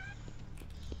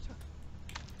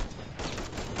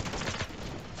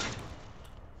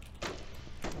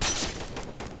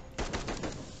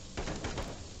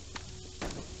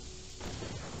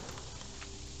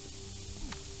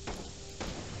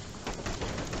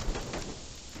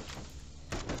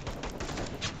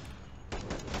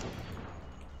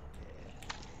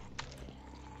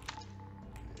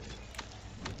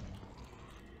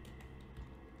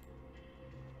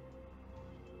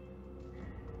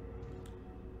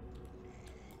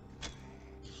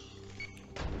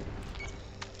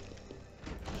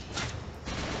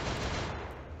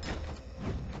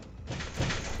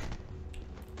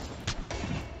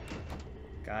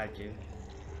 Got you.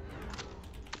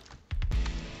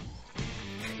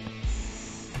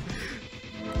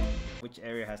 Which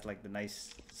area has like the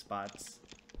nice spots?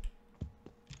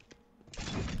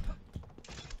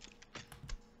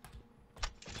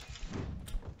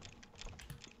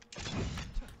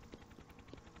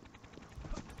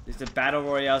 It's a battle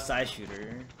royale side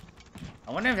shooter.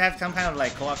 I wonder if it has some kind of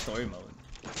like co-op story mode.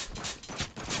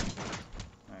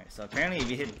 Alright, so apparently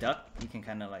if you hit duck, you can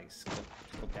kind of like scope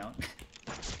down.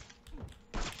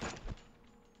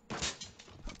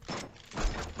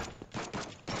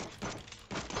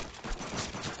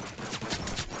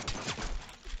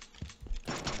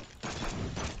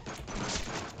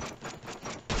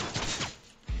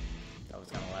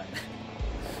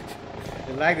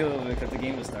 It lagged a little bit because the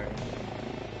game was starting.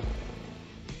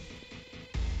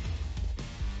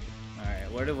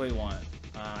 Alright, where do we want?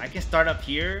 I can start up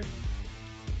here.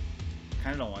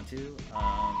 Kinda don't want to. Let's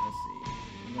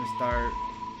see.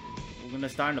 We're gonna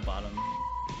start in the bottom.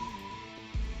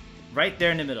 Right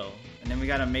there in the middle. And then we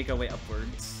gotta make our way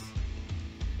upwards.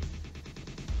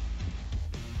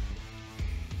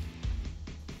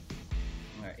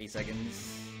 Alright, 8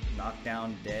 seconds.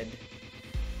 Knockdown, dead.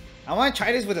 I want to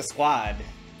try this with a squad,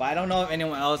 but I don't know if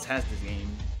anyone else has this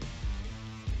game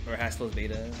or has closed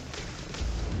beta.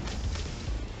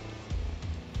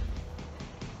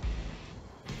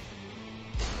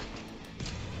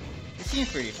 It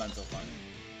seems pretty fun so far.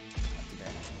 Not too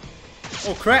bad.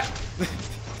 Oh crap!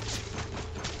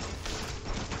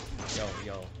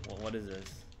 yo, what is this?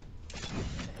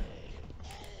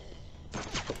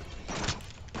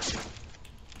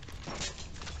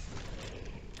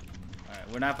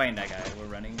 We're not fighting that guy, we're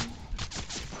running.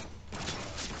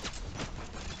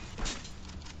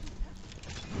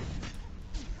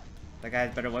 That guy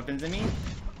has better weapons than me?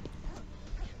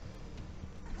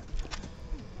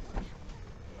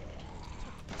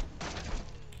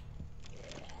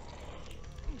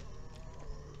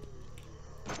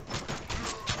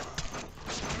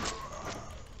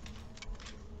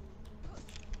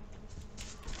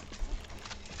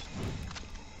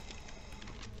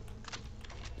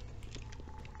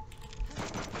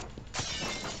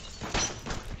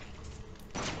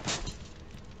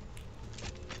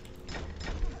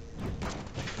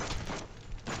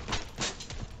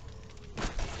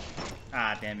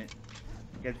 Ah, damn it.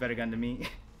 He has better gun than me.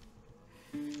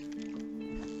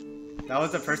 That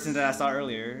was the person that I saw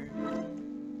earlier.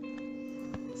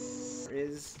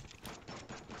 Is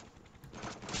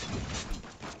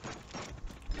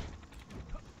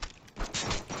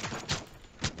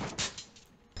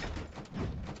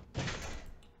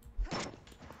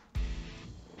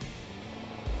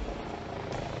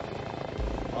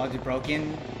oh, you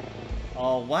broken?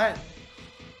 Oh, what?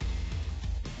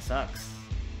 Sucks.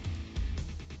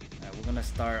 Alright, we're gonna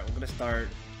start. I'm gonna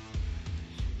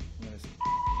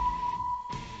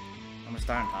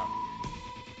start on top.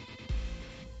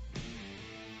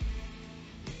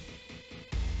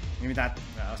 Maybe that.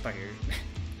 I'll start here.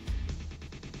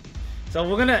 So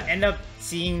we're gonna end up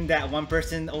seeing that one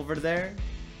person over there.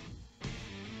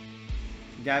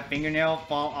 Got fingernail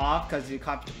fall off because he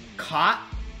caught,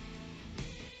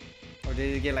 or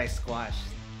did it get like squashed?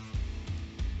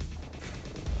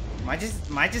 Might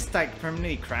just like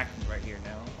permanently cracked right here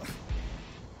now.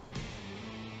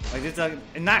 Like it's a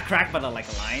not cracked but like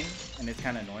a line, and it's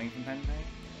kind of annoying from time to time.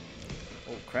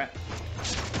 Oh crap!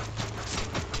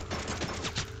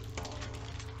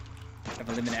 I have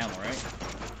a limited ammo, right?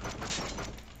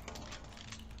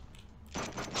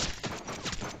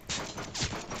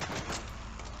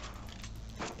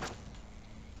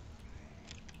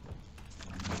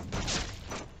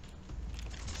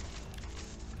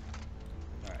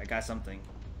 Alright, I got something.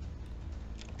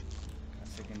 Got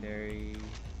secondary.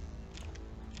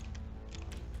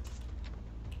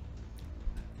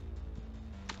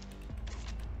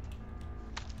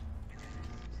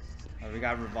 Oh, we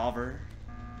got a revolver.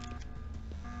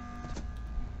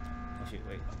 Oh shoot,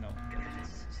 wait, no.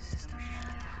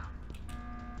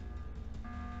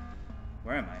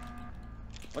 Where am I?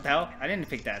 What the hell? I didn't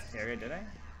pick that area, did I?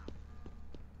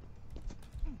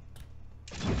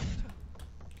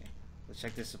 Okay, let's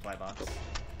check this supply box.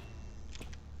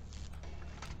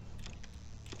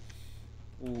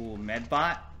 Ooh,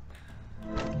 medbot.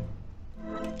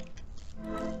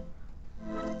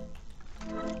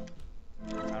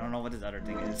 I don't know what this other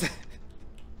thing is.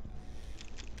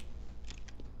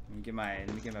 Let me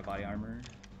get my body armor.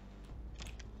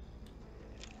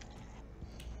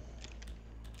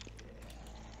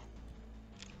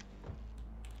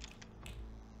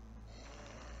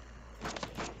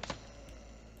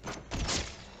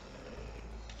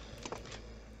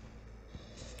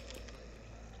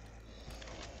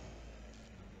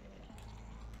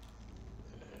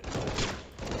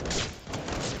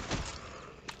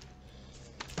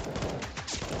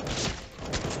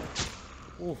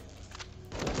 Ooh.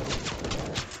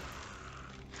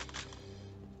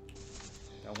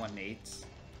 Got 1-8.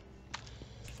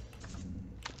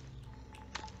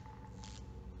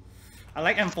 I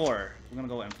like M4. We're gonna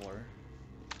go M4.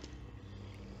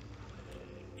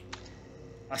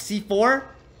 A C4?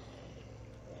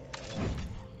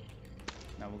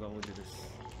 Now we'll do this.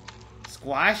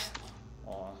 Squash?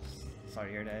 Oh, sorry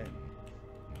to hear that.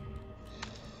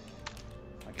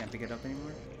 I can't pick it up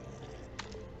anymore.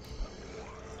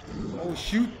 Oh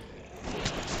shoot!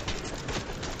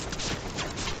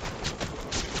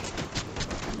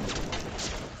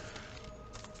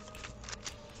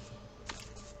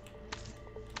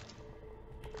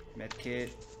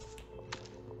 Medkit.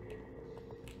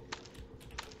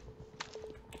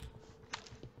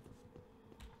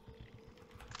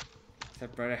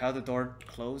 Except brother, how the door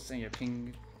closed and your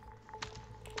ping.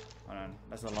 Hold on,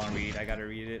 that's a long read. I gotta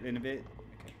read it in a bit.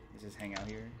 Okay, let's just hang out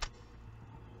here.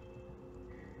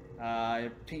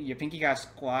 Your pinky got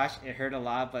squashed. It hurt a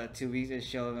lot, but 2 weeks it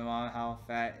showed my mom how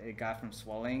fat it got from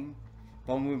swelling.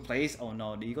 Bone move in place. Oh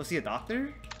no, did you go see a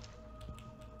doctor?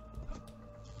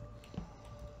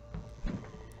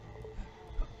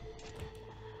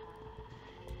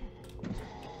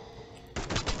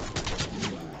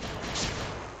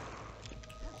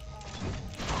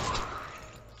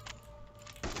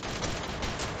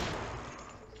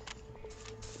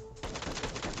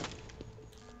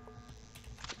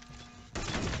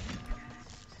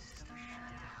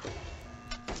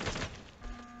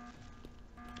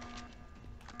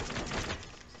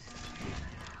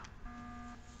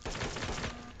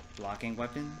 Blocking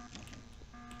weapon.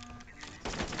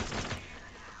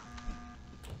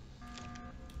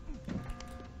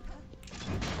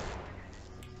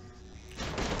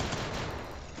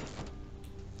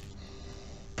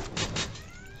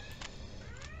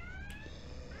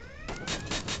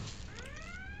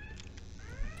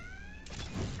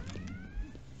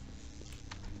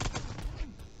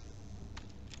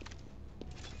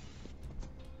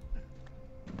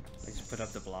 I just put up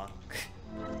the block.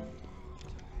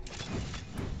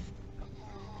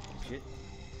 Shit.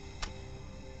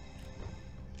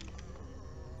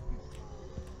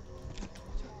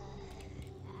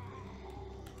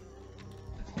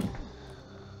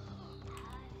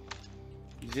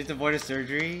 You just avoided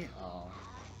surgery? Oh.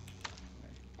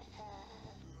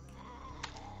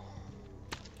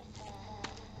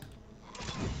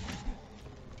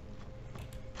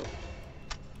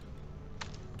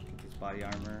 Get this body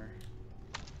armor.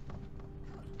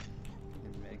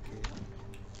 And med kit.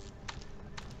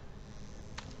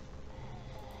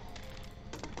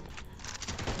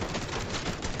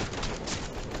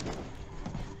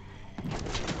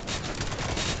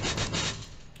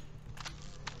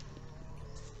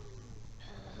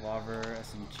 Revolver,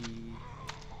 SMG.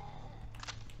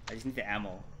 I just need the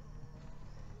ammo.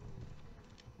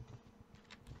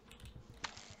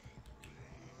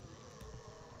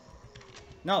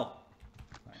 No!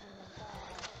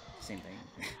 Same thing.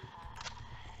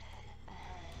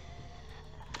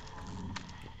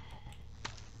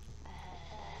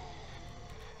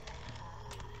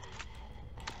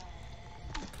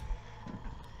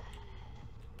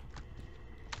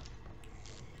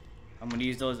 I'm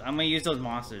gonna use those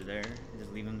monsters there.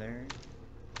 Just leave them there.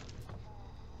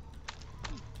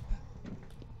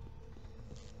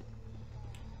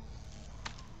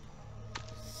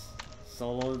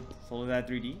 Solo that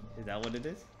 3D? Is that what it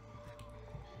is?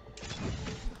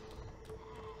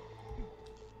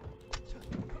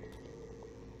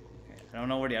 Okay, I don't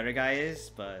know where the other guy is,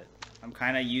 but I'm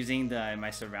kind of using my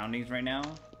surroundings right now.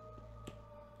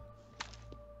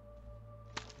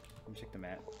 Let me check the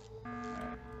map.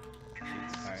 Alright.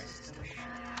 Alright.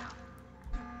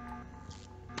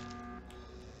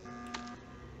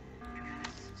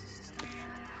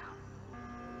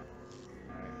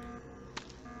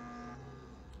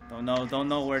 Don't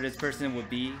know where this person would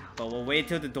be, but we'll wait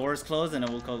till the doors close and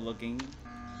then we'll go looking.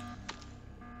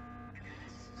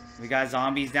 We got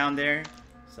zombies down there,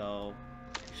 so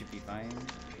should be fine.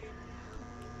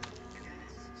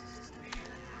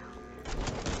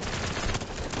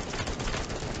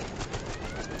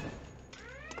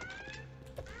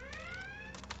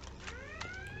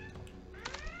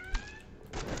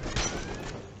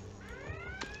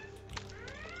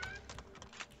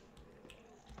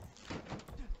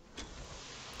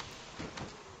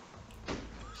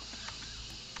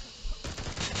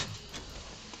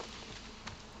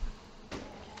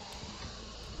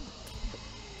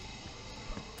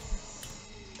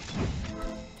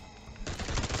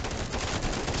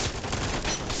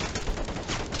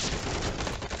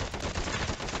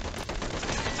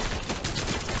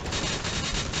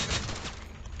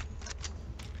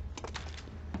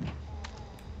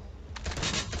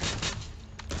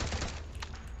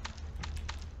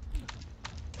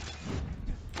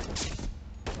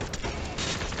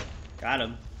 Got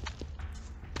him.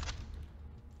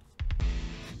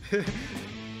 I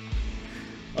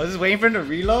was just waiting for him to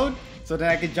reload so that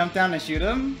I could jump down and shoot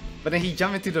him, but then he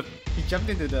jumped into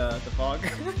the fog.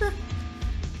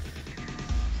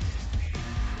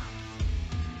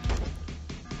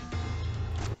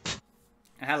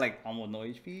 I had like almost no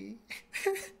HP.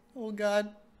 Oh god.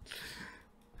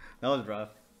 That was rough.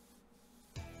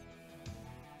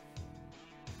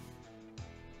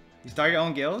 You start your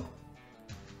own guild?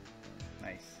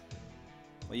 Nice.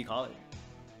 What do you call it?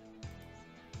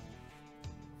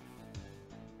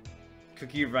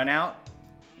 Cookie run out?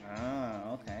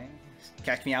 Oh, okay.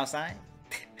 Catch me outside?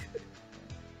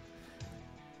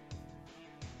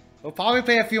 We'll probably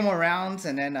play a few more rounds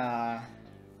and then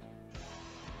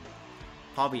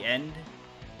probably end.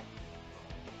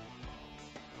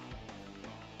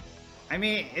 I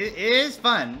mean, it is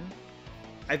fun.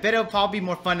 I bet it'll probably be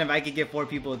more fun if I could get 4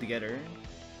 people together.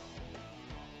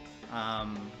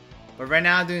 But right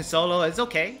now I'm doing solo. It's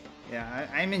okay. Yeah,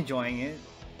 I'm enjoying it.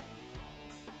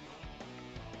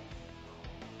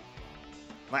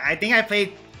 Like, I think I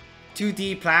played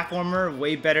 2D platformer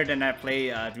way better than I play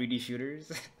 3D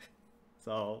shooters.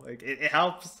 So it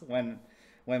helps when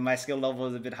my skill level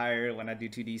is a bit higher when I do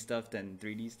 2D stuff than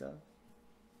 3D stuff.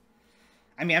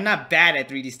 I mean, I'm not bad at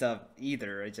 3D stuff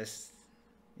either. I just,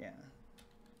 yeah.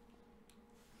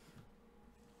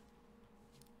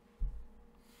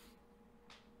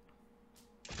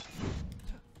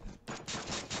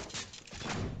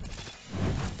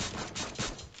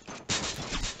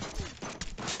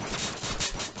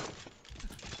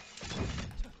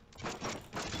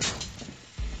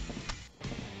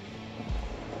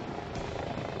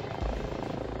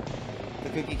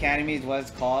 Cookie Academy is what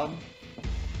it's called.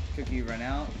 Cookie run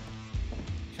out.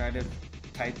 Try to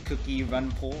type cookie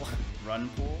run pull. Run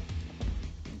pull.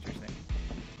 Interesting.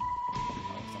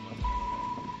 Oh, someone's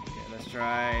okay, let's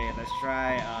try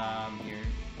here.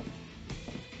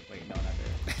 Wait, no, not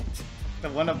there. The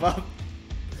one above.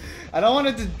 I don't want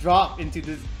it to drop into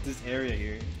this area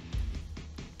here.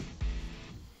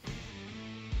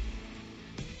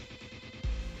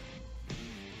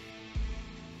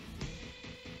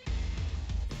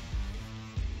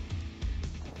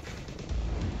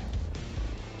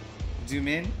 zoom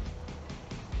in?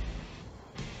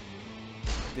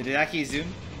 Did it actually zoom?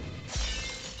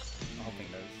 I'm hoping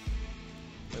it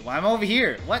does. Wait, why am I over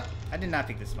here? What? I did not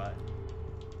pick this spot.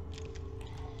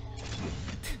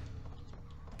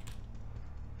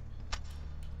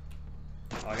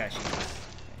 Oh, I gotta shoot this.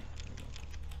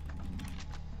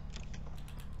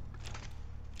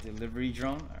 Okay. Delivery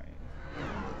drone? Alright.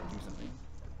 Give me something.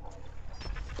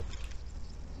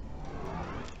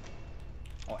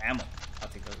 Oh, ammo. I'll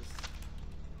take those.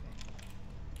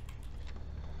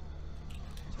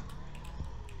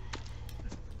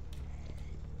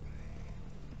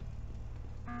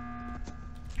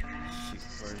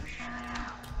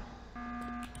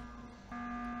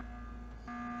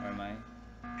 Where am I?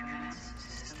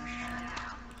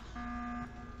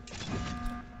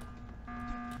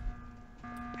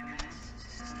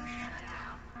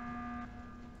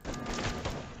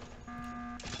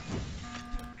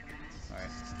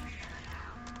 Alright.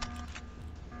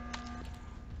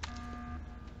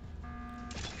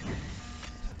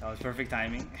 That was perfect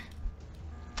timing.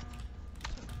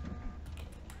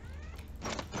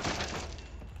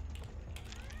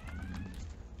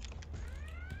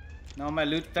 No, my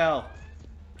loot fell.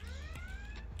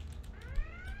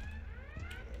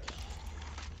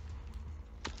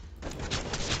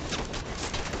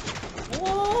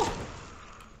 Whoa!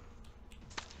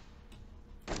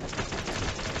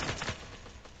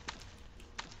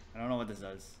 I don't know what this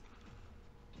does.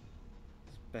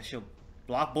 Special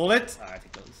block bullets? Alright, I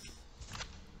take those.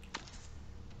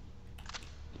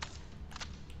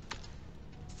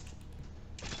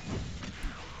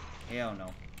 Hell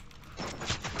no.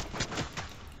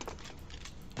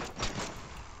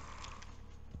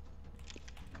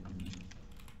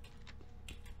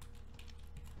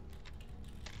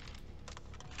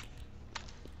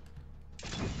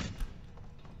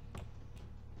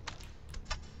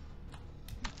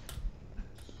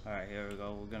 Alright, here we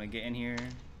go. We're gonna get in here.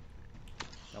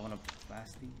 I wanna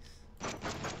blast these.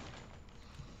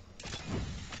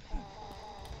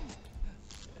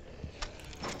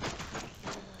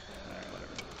 Alright,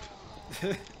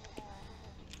 whatever.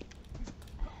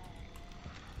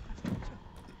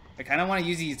 I kinda wanna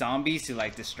use these zombies to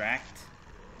like distract.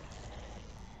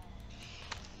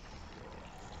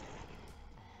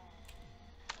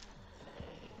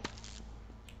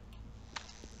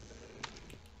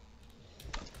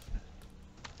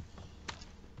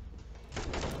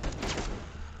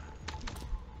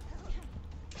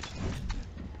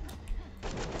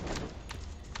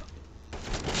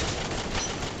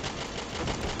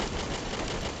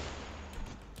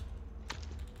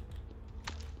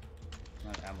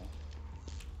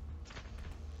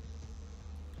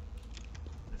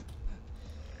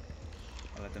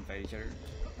 Let them fight each other.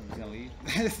 I'm just gonna leave.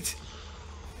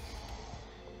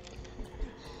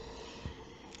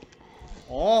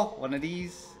 Oh, one of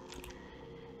these.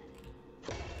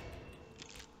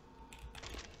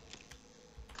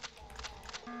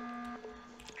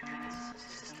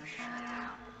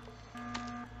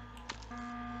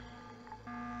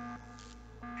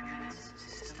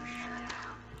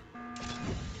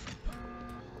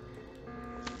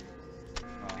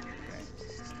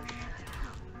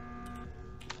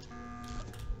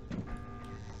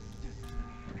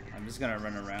 I'm just gonna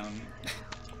run around.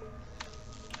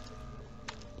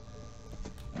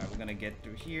 Alright, we're gonna get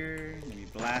through here. Maybe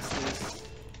blast this.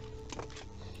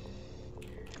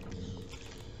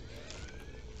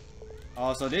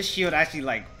 Oh, so this shield actually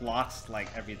like blocks like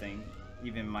everything,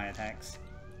 even my attacks,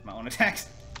 my own attacks.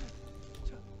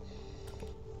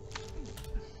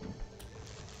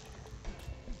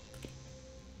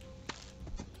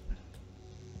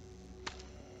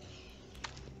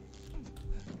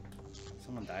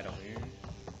 Someone died over here.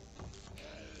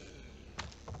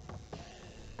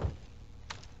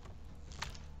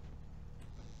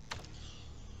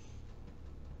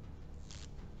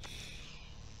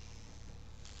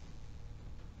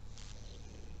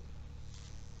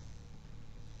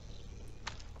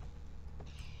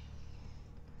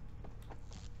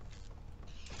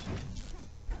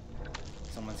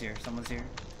 Someone's here, someone's here.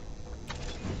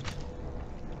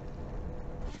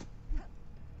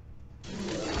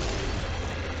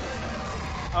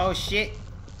 Oh shit.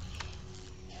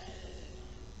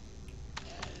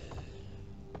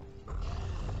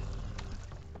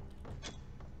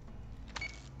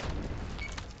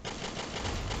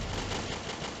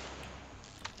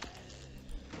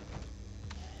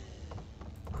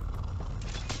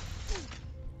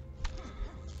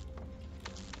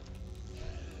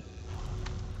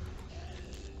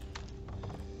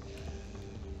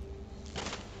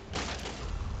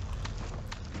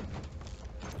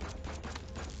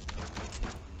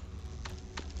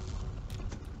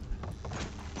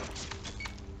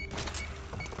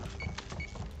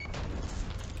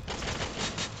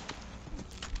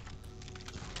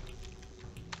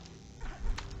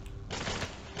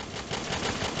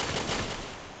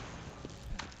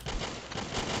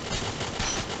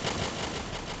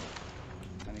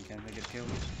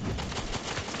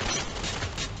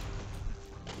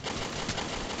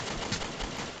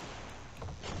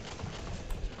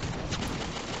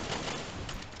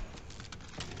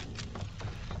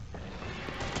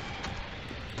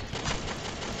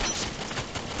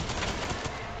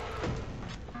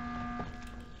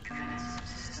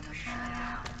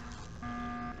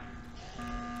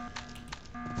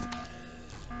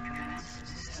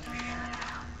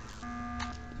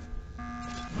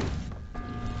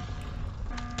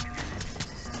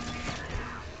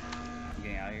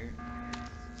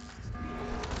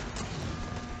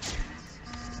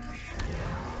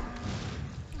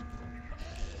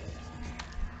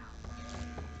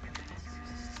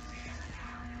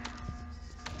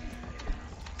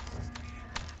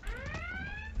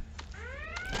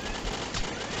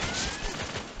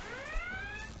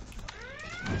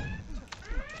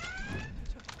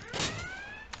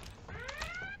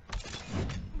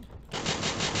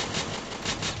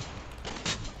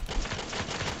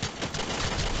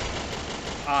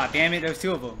 Ah, damn it, there was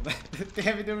two of them.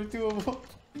 Damn it, there were two of them.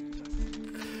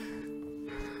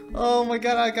 Oh my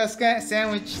god, I got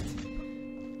sandwiched.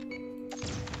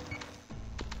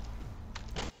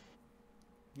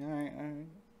 Alright, alright.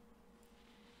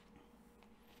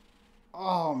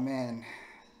 Oh man.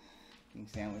 Being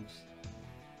sandwiched.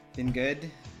 Been good?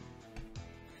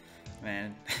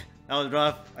 Man, that was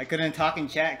rough. I couldn't talk in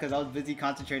chat because I was busy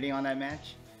concentrating on that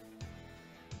match.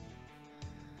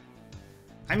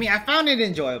 I mean, I found it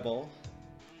enjoyable.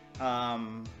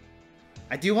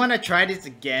 I do want to try this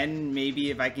again, maybe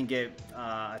if I can get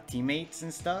teammates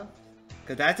and stuff.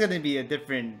 Because that's going to be a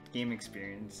different game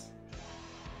experience.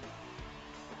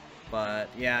 But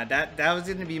yeah, that was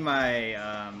going to be my,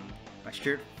 my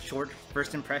short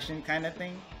first impression kind of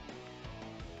thing.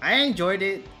 I enjoyed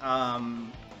it.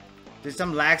 There's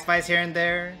some lag spikes here and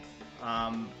there.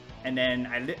 And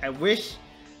then I wish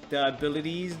the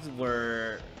abilities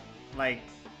were like,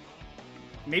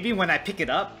 maybe when I pick it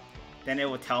up, then it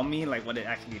will tell me like what it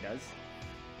actually does.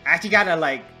 I actually gotta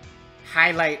like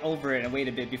highlight over it and wait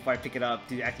a bit before I pick it up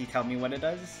to actually tell me what it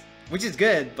does. Which is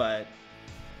good, but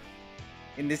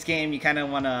in this game you kind of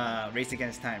want to race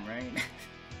against time, right?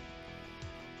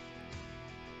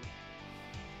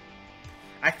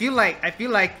 I feel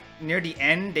like near the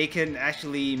end they can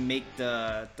actually make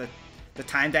the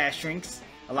time that it shrinks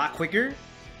a lot quicker.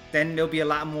 Then there'll be a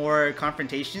lot more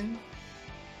confrontation.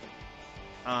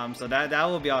 So that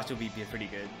will be also be pretty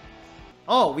good.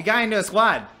 Oh, we got into a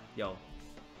squad. Yo,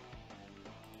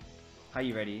 how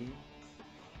you ready?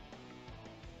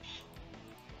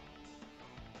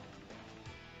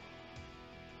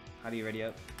 How do you ready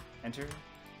up? Enter.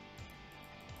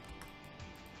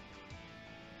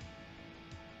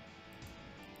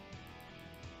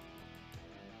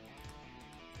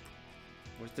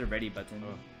 Where's the ready button?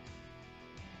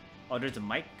 Oh, there's a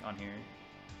mic on here.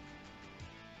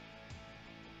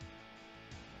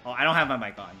 Oh, I don't have my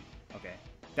mic on. Okay.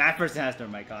 That person has their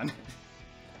mic on.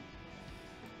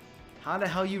 How the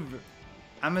hell you...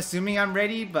 I'm assuming I'm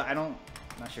ready, but I don't...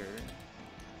 I'm not sure.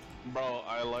 Bro,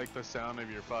 I like the sound of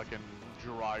your fucking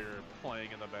dryer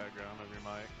playing in the background of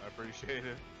your mic. I appreciate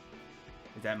it.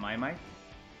 Is that my mic?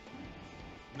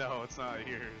 No, it's not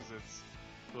yours. It's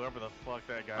whoever the fuck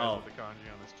that guy is with the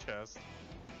kanji on his chest.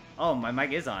 Oh, my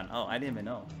mic is on. Oh, I didn't even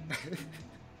know.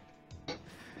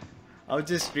 I was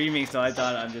just streaming, so I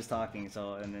thought I'm just talking.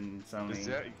 So, and then suddenly... Is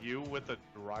that you with a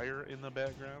dryer in the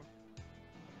background?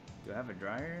 Do I have a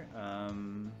dryer?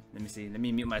 Let me see. Let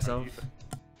me mute myself.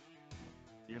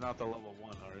 You're not the level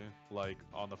 1, are you? Like,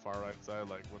 on the far right side,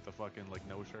 like, with the fucking, like,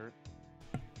 no shirt?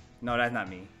 No, that's not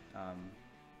me.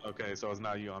 Okay, so it's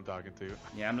not you I'm talking to.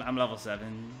 Yeah, I'm level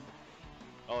 7.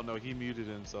 Oh, no, he muted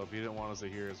himself. He didn't want us to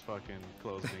hear his fucking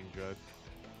clothes being good.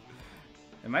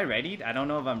 Am I ready? I don't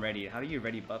know if I'm ready. How do you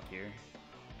ready buff here?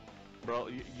 Bro,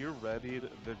 you're ready.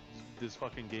 This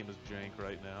fucking game is jank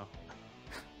right now.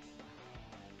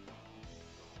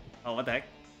 Oh, what the heck?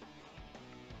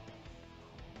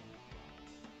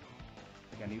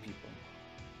 I got new people.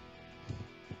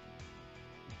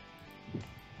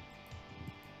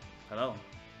 Hello.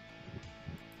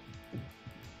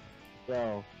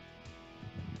 Yo.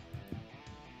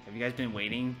 Have you guys been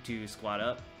waiting to squad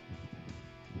up?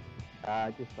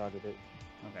 I just started it.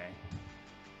 Okay.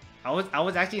 I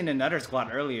was actually in another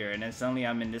squad earlier, and then suddenly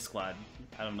I'm in this squad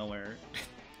out of nowhere.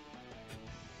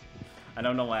 I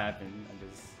don't know what happened. I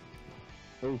just...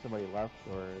 Maybe somebody left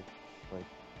or like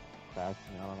crashed.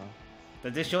 I don't know.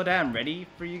 Does this show that I'm ready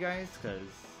for you guys? Cause...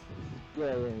 Yeah.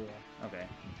 Okay.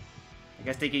 I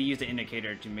guess they can use the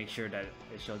indicator to make sure that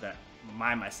it shows that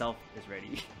myself is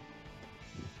ready.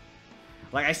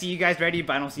 Like I see you guys ready,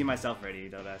 but I don't see myself ready.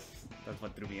 Though that's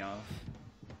what threw me off.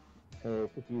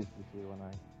 It confused me too when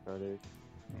I started.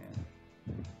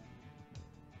 Yeah.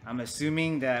 I'm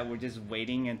assuming that we're just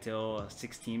waiting until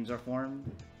 6 teams are formed.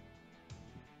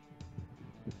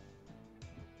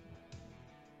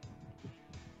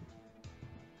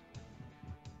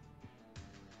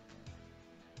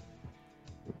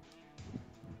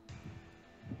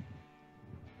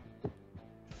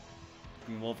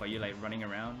 Green Wolf, are you like running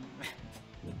around?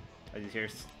 I just hear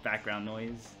background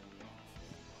noise.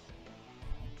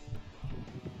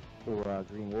 For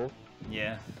Green Wolf?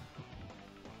 Yeah.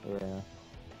 Yeah.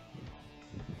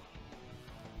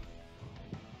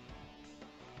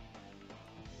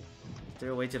 Is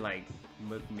there a way to like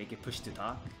make it push to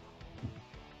talk?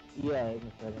 Yeah, in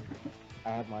the settings. I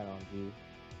have mine on view.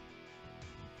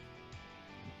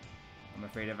 I'm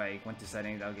afraid if I went to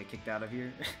settings, I'll get kicked out of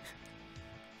here.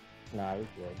 Nah, it's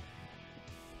good.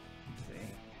 Let's see.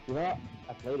 You know what?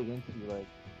 I played against you like,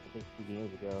 I think 2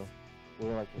 games ago. We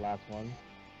were like the last one.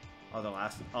 Oh, the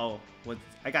last. Oh, what?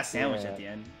 I got sandwiched at the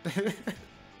end.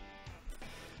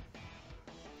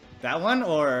 That one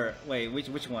or wait,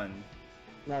 which one?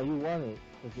 No, you won it.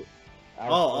 'Cause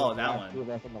Oh, that one. You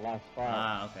left in the last spot.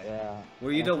 Ah, okay. Yeah.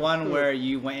 Were you And the I said, one "Shit." where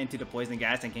you went into the poison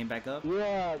gas and came back up?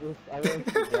 Yeah, I went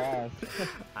to the gas.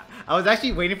 I was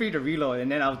actually waiting for you to reload,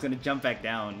 and then I was gonna jump back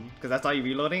down because I saw you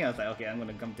reloading. I was like, okay, I'm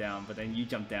gonna come down, but then you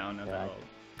jumped down. I was Yeah,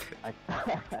 like, oh.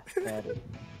 I got it.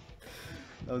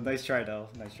 Oh, nice try though.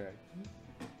 Nice try.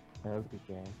 That was a good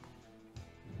game.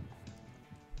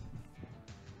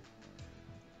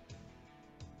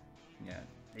 Yeah.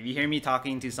 If you hear me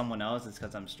talking to someone else, it's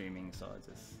because I'm streaming, so it's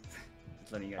just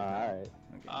letting you guys know. Alright.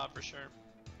 Okay. For sure.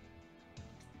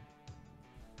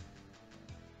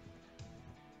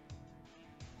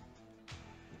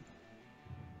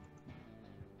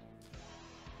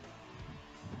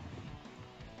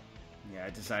 Yeah, I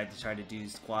decided to try to do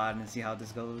squad and see how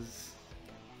this goes.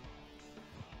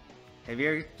 Have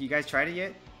you guys tried it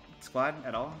yet? Squad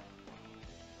at all?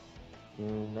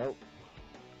 Nope.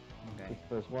 Okay. It's the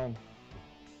first one.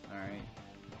 Alright.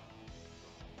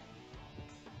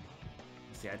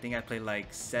 See, I think I played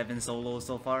like 7 solos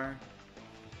so far.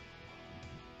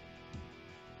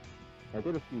 I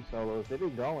did a few solos. They've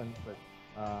been going, but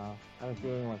I haven't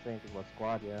seen anyone say anything about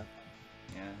squad yet.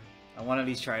 Yeah. I want to at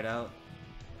least try it out.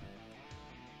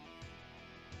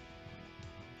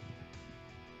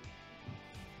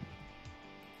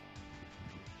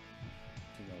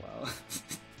 Taking a while.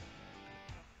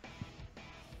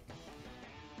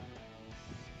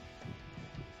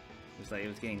 It's like it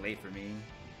was getting late for me.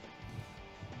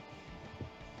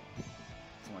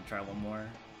 Just want to try one more.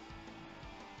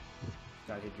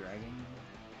 Gotta hit dragon.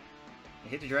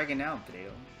 Hit the dragon now,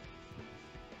 potato.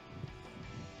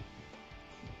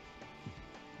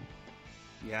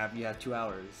 You have 2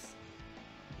 hours.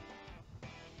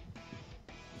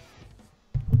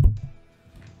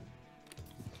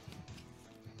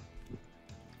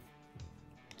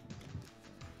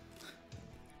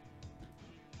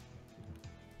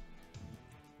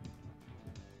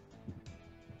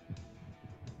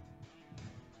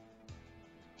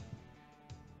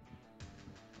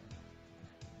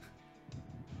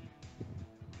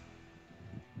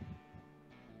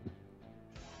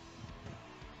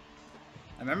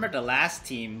 I remember the last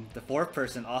team, the 4th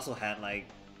person also had like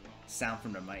sound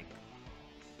from the mic.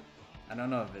 I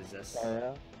don't know if it's just.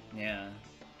 Oh yeah? Yeah.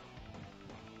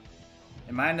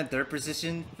 Am I in the 3rd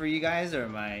position for you guys, or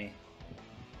am I?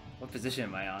 What position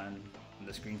am I on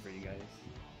the screen for you guys?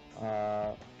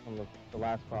 On the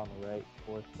last spot on the right,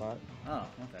 4th spot. Oh,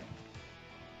 okay.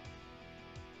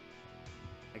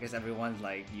 I guess everyone's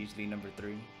like usually number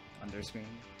 3 on their screen.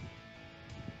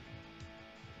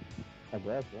 I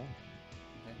guess, yeah.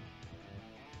 Okay.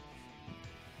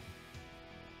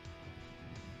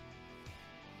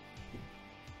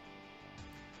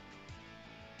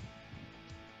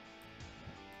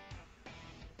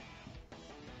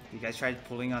 You guys tried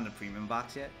pulling on the premium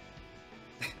box yet?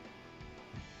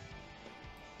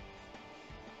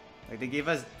 Like they gave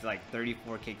us like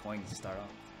 34k coins to start off.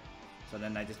 So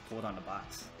then I just pulled on the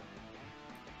box.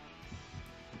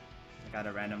 I got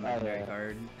a random legendary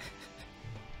card.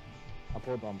 I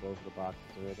pulled on both of the boxes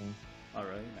already. Oh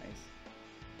really? Nice.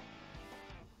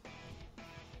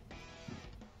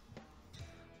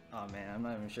 Oh man, I'm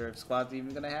not even sure if squad's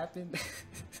even gonna happen.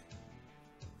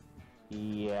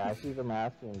 Yeah, I see them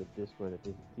asking in the Discord if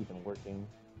it's even working.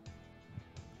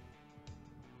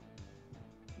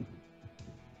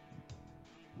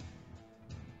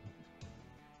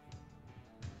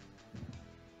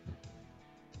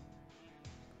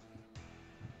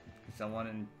 Someone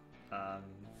in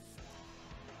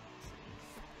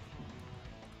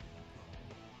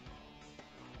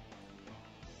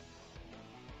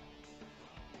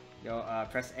Yo,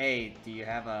 press A. Do you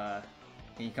have a?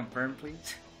 Can you confirm,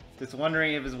 please? Just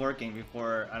wondering if it's working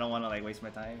before. I don't want to like waste my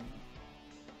time.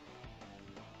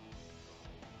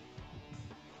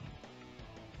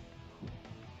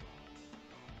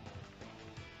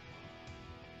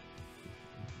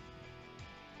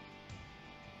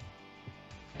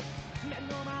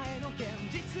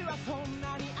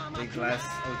 Big glass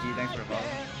OG, thanks for following.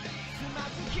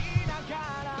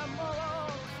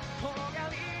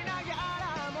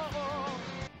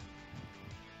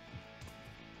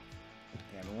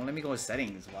 Damn, it won't let me go with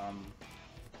settings while I'm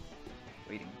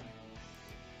waiting.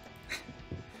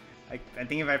 I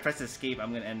think if I press escape,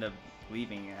 I'm gonna end up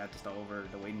leaving and have to start over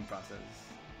the waiting process.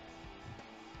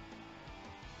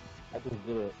 I just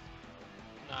did it.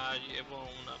 Nah, it won't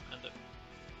end up.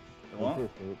 It won't?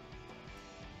 Just did it.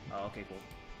 Oh, okay, cool.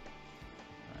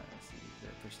 Let's see,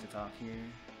 push to talk here.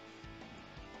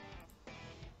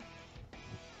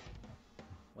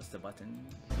 What's the button?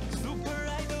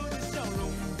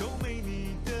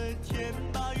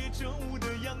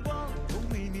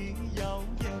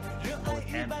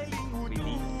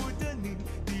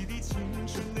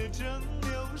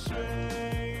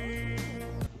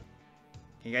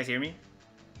 Can you guys hear me?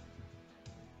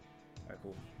 Alright,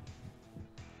 cool.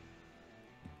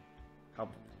 How?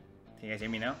 Can you guys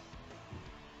hear me now?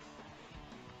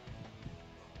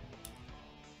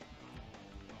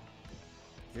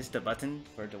 Is this the button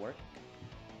for it to work?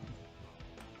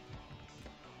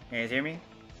 Can you guys hear me?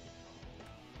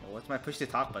 What's my push to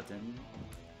talk button?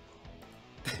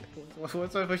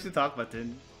 What's my push to talk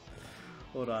button?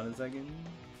 Hold on a second.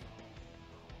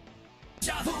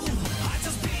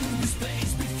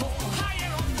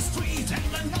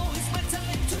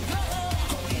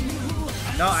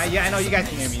 No, yeah, I know you guys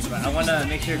can hear me, but I want to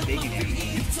make sure they can hear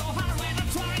me.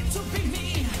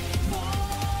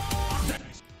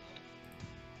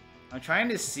 I'm trying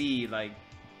to see, like,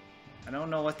 I don't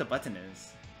know what the button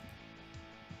is.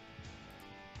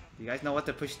 Do you guys know what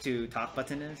the push to talk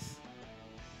button is?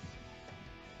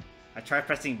 I tried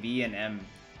pressing B and M.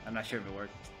 I'm not sure if it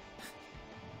worked.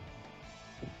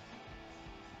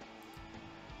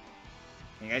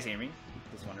 Can you guys hear me?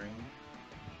 Just wondering.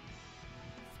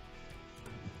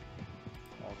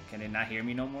 Oh, can it not hear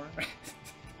me no more?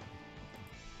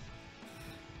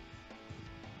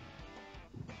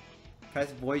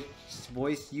 Press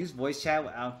use voice chat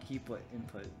without keyboard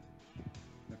input.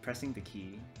 I'm pressing the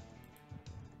key.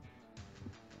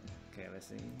 Okay, let's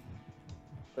see.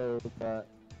 So the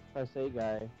Cide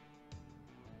guy,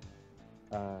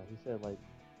 he said like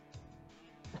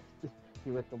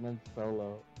he recommends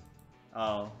solo.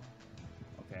 Oh,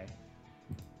 okay.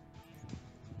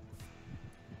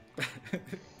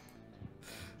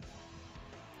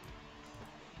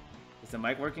 Is the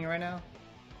mic working right now?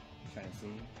 I'm trying to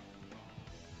see.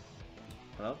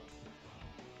 Hello?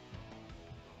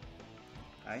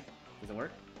 Hi? Does it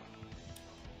work?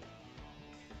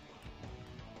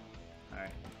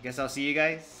 Alright. Guess I'll see you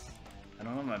guys. I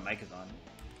don't know if my mic is on.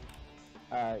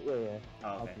 Yeah. Oh,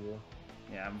 I'll okay. see you.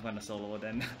 Yeah, I'm gonna solo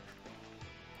then.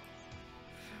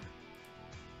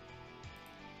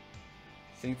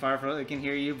 Sing Firefly, I can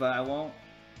hear you, but I won't.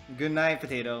 Good night,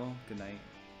 Potato. Good night.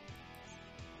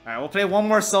 Alright, we'll play one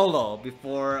more solo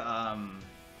before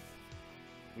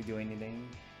we do anything.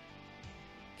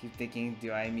 Keep thinking,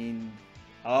 do I mean...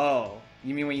 Oh,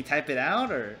 you mean when you type it out,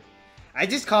 or... I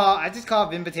just call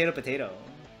Vin Potato Potato.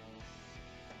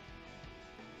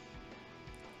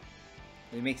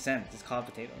 It makes sense, just call it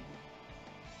Potato.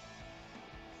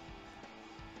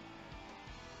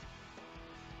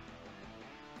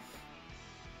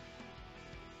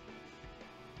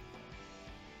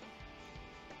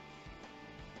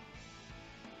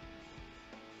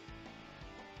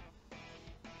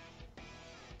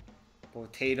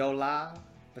 Potato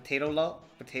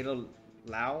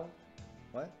Lao?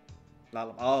 What?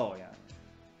 Oh, yeah.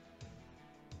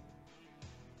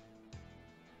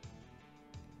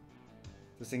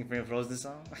 To sing for a Frozen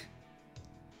song?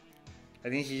 I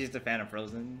think she's just a fan of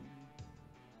Frozen.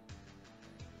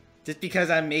 Just because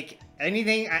I make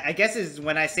anything, I guess is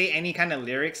when I say any kind of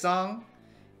lyric song,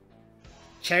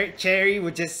 Cherry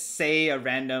would just say a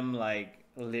random like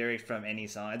lyric from any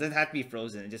song. It doesn't have to be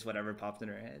Frozen, just whatever pops in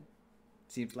her head.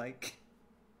 Seems like.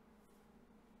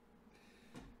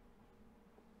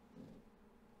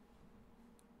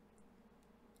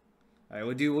 All right,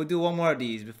 we'll do one more of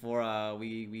these before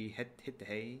we hit the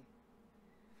hay.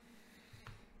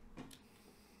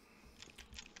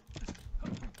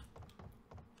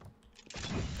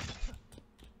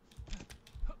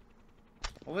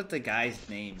 What was the guy's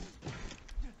name?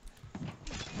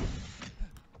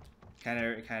 Kind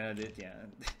of did, yeah.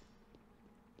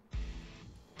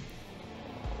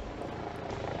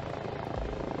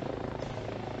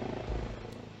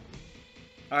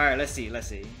 All right, let's see.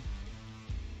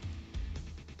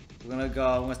 I'm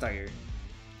gonna start here.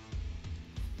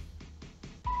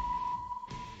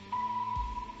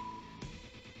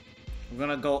 We're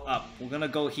gonna go up. We're gonna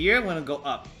go here. We're gonna go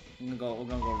up. We're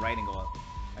gonna go right and go up.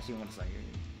 Actually, we want to start here.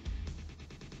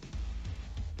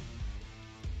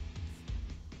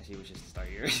 Actually, we should start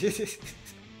here.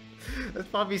 That's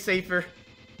probably safer.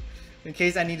 In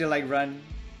case I need to like run.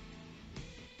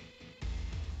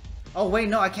 Oh wait,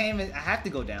 no, I can't even. I have to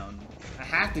go down.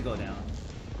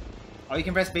 Oh, you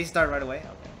can press space start right away?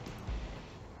 Okay.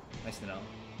 Nice to know.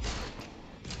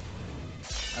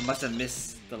 I must have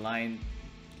missed the line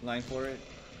for it.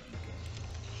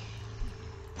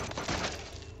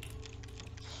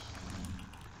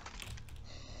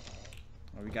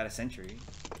 Oh, we got a century.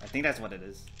 I think that's what it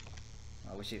is.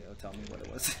 I wish it would tell me what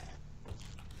it was.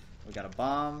 We got a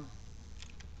bomb.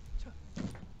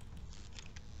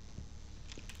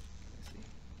 Let's see.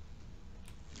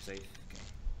 I'm safe. Okay.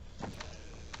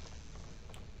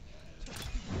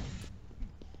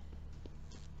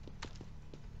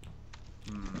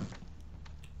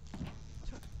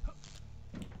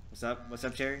 What's up? What's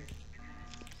up, Cherry?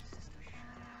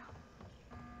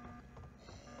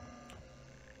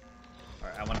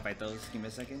 Alright, I want to fight those. Give me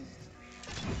a second.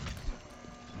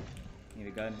 Need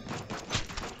a gun.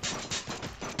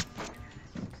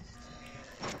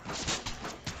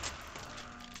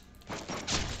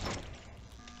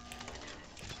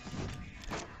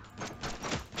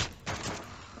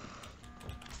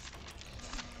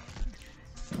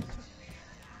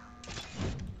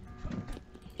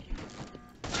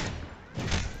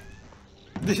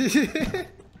 Did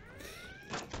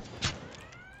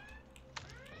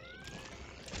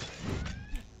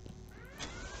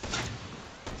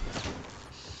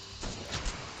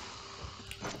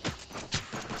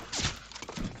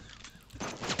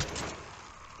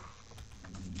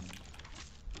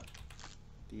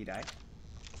he die?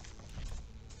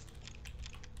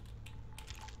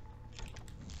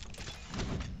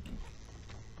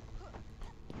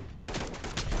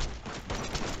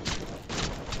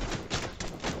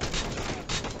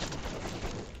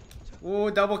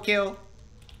 Ooh, double kill.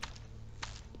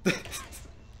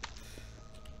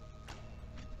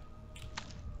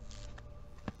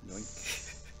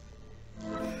 Yoink.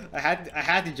 I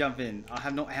had to jump in. I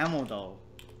have no ammo though.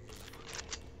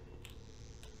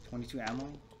 22 ammo?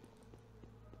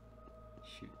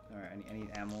 Shoot. Alright, I need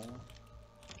ammo.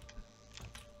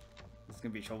 It's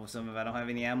gonna be troublesome if I don't have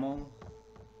any ammo.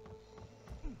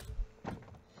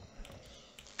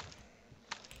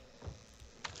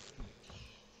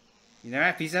 You never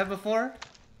had pizza before?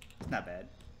 It's not bad.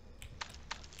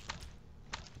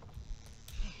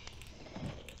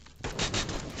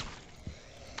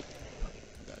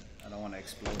 God, I don't want to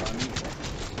explode on me.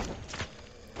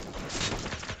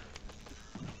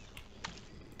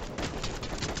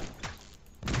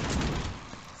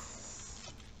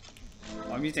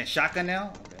 Oh, I'm using a shotgun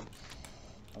now? Okay.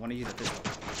 I want to use a pistol.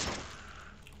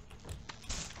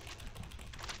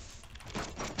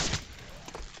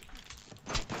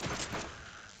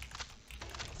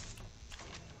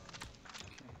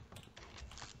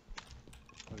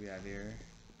 What do we have here?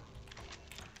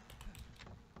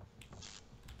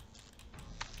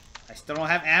 I still don't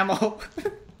have ammo.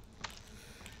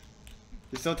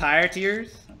 You're so tired,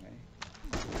 Tears? Okay.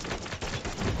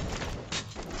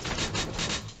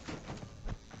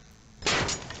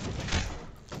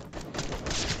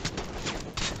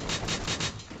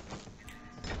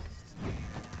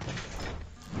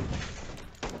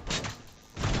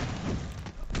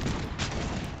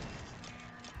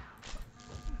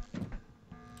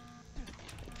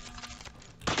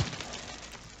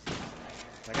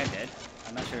 Is that guy dead?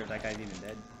 I'm not sure if that guy's even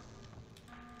dead.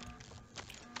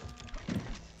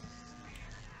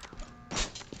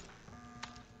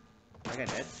 That guy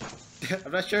dead?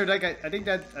 I'm not sure if that guy. I think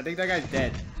that guy's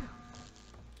dead.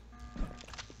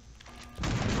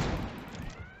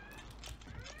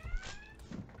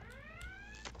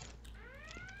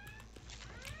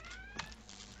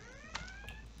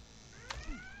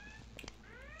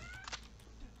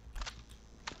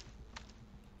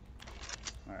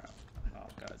 Alright. Oh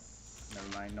god.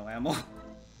 Never mind, no ammo.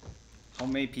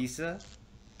 Homemade pizza?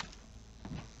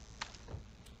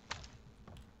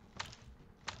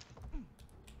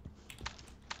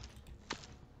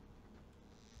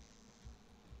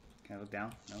 Can I look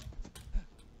down? No?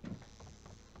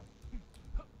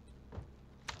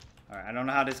 Alright, I don't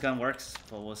know how this gun works,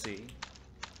 but we'll see.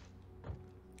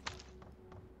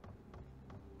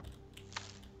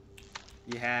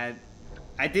 You had...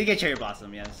 I did get Cherry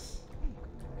Blossom, yes.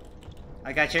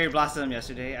 I got Cherry Blossom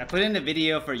yesterday. I put in a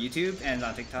video for YouTube and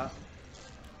on TikTok.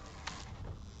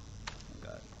 Oh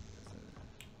god.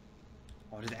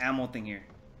 Oh, there's an ammo thing here.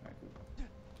 Alright, cool.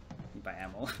 You buy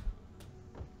ammo.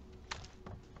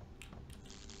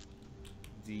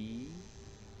 Z.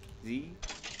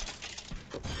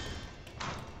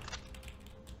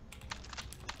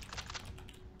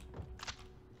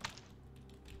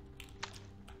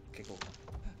 Okay, cool.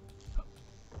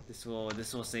 This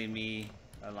will save me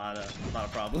a lot of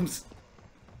problems.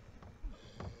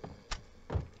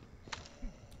 I'm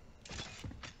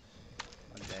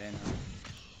dead end, huh?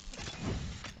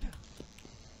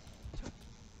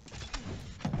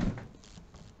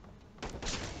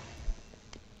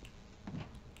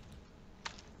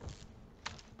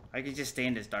 I could just stay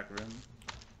in this dark room.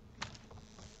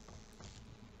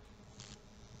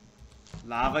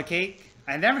 Lava cake?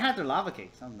 I never had the lava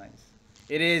cake. Sounds nice.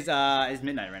 It is it's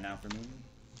midnight right now for me.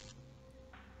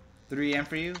 3 AM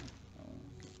for you?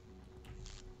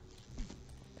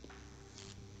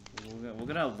 Oh, we're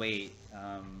gonna wait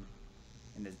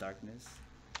in this darkness.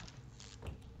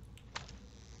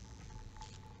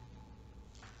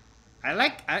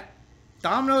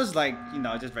 Domino's like, you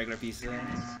know, just regular pizza.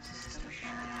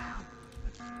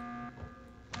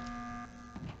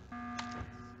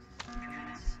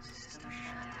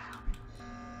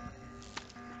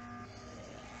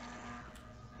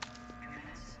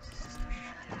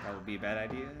 That would be a bad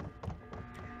idea.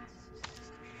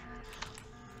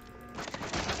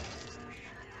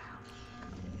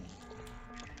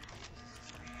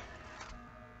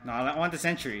 No, I want the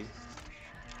sentry.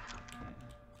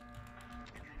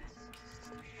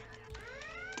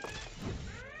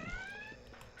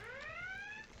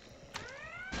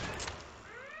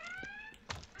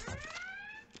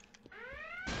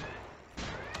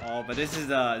 Oh, but this is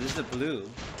the blue.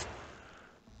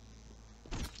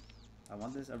 I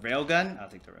want this. A railgun? I'll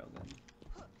take the railgun.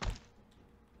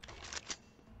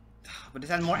 But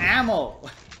this has more ammo!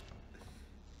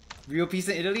 Real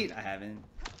pizza in Italy? I haven't.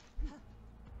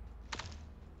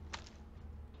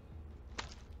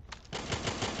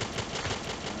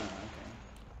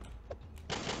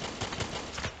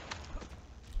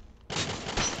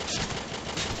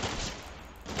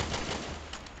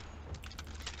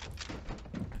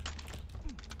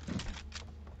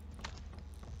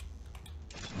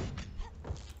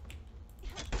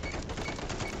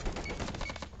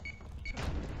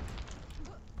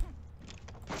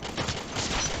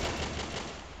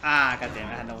 Ah, goddamn!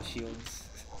 I had no shields.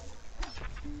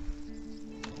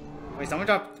 Wait, someone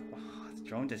dropped. Oh, the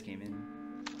drone just came in.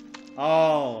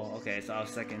 Oh, okay, so I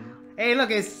was second. Hey, look,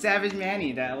 it's Savage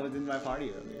Manny that was in my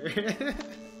party earlier.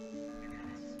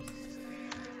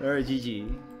 Alright,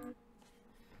 GG.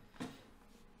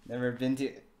 Never been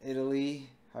to Italy.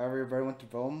 However, everybody went to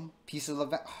Rome. Pizza La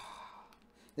oh,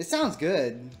 this sounds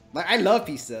good. Like, I love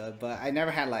pizza, but I never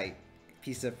had like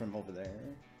pizza from over there.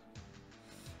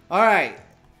 Alright.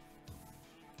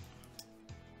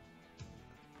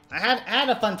 I had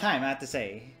a fun time, I have to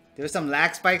say. There were some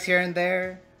lag spikes here and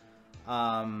there.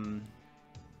 What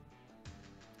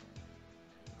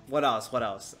else? What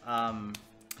else?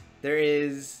 There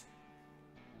is...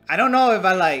 I don't know if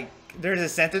I like... There's a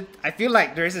incentive... I feel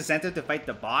like there is a incentive to fight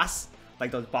the boss.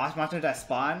 Like those boss monsters that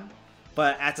spawn.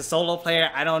 But as a solo player,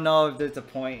 I don't know if there's a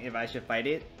point if I should fight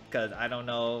it. Because I don't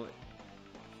know...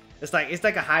 It's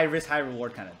like a high risk, high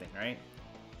reward kind of thing, right?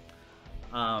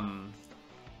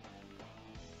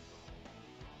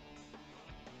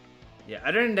 Yeah,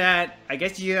 other than that, I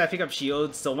guess you gotta pick up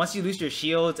shields. So once you lose your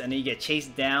shields and then you get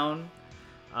chased down,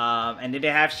 and then they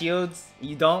have shields,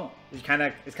 you don't. It's kind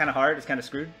of hard. It's kind of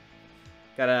screwed.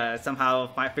 Gotta somehow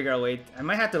figure out a way. I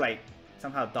might have to like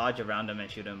somehow dodge around them and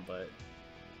shoot them, but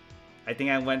I think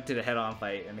I went to the head-on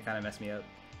fight and it kind of messed me up.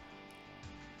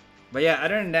 But yeah,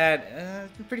 other than that,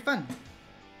 it's been pretty fun.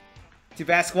 Too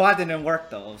bad squad didn't work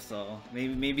though, so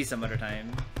maybe some other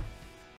time.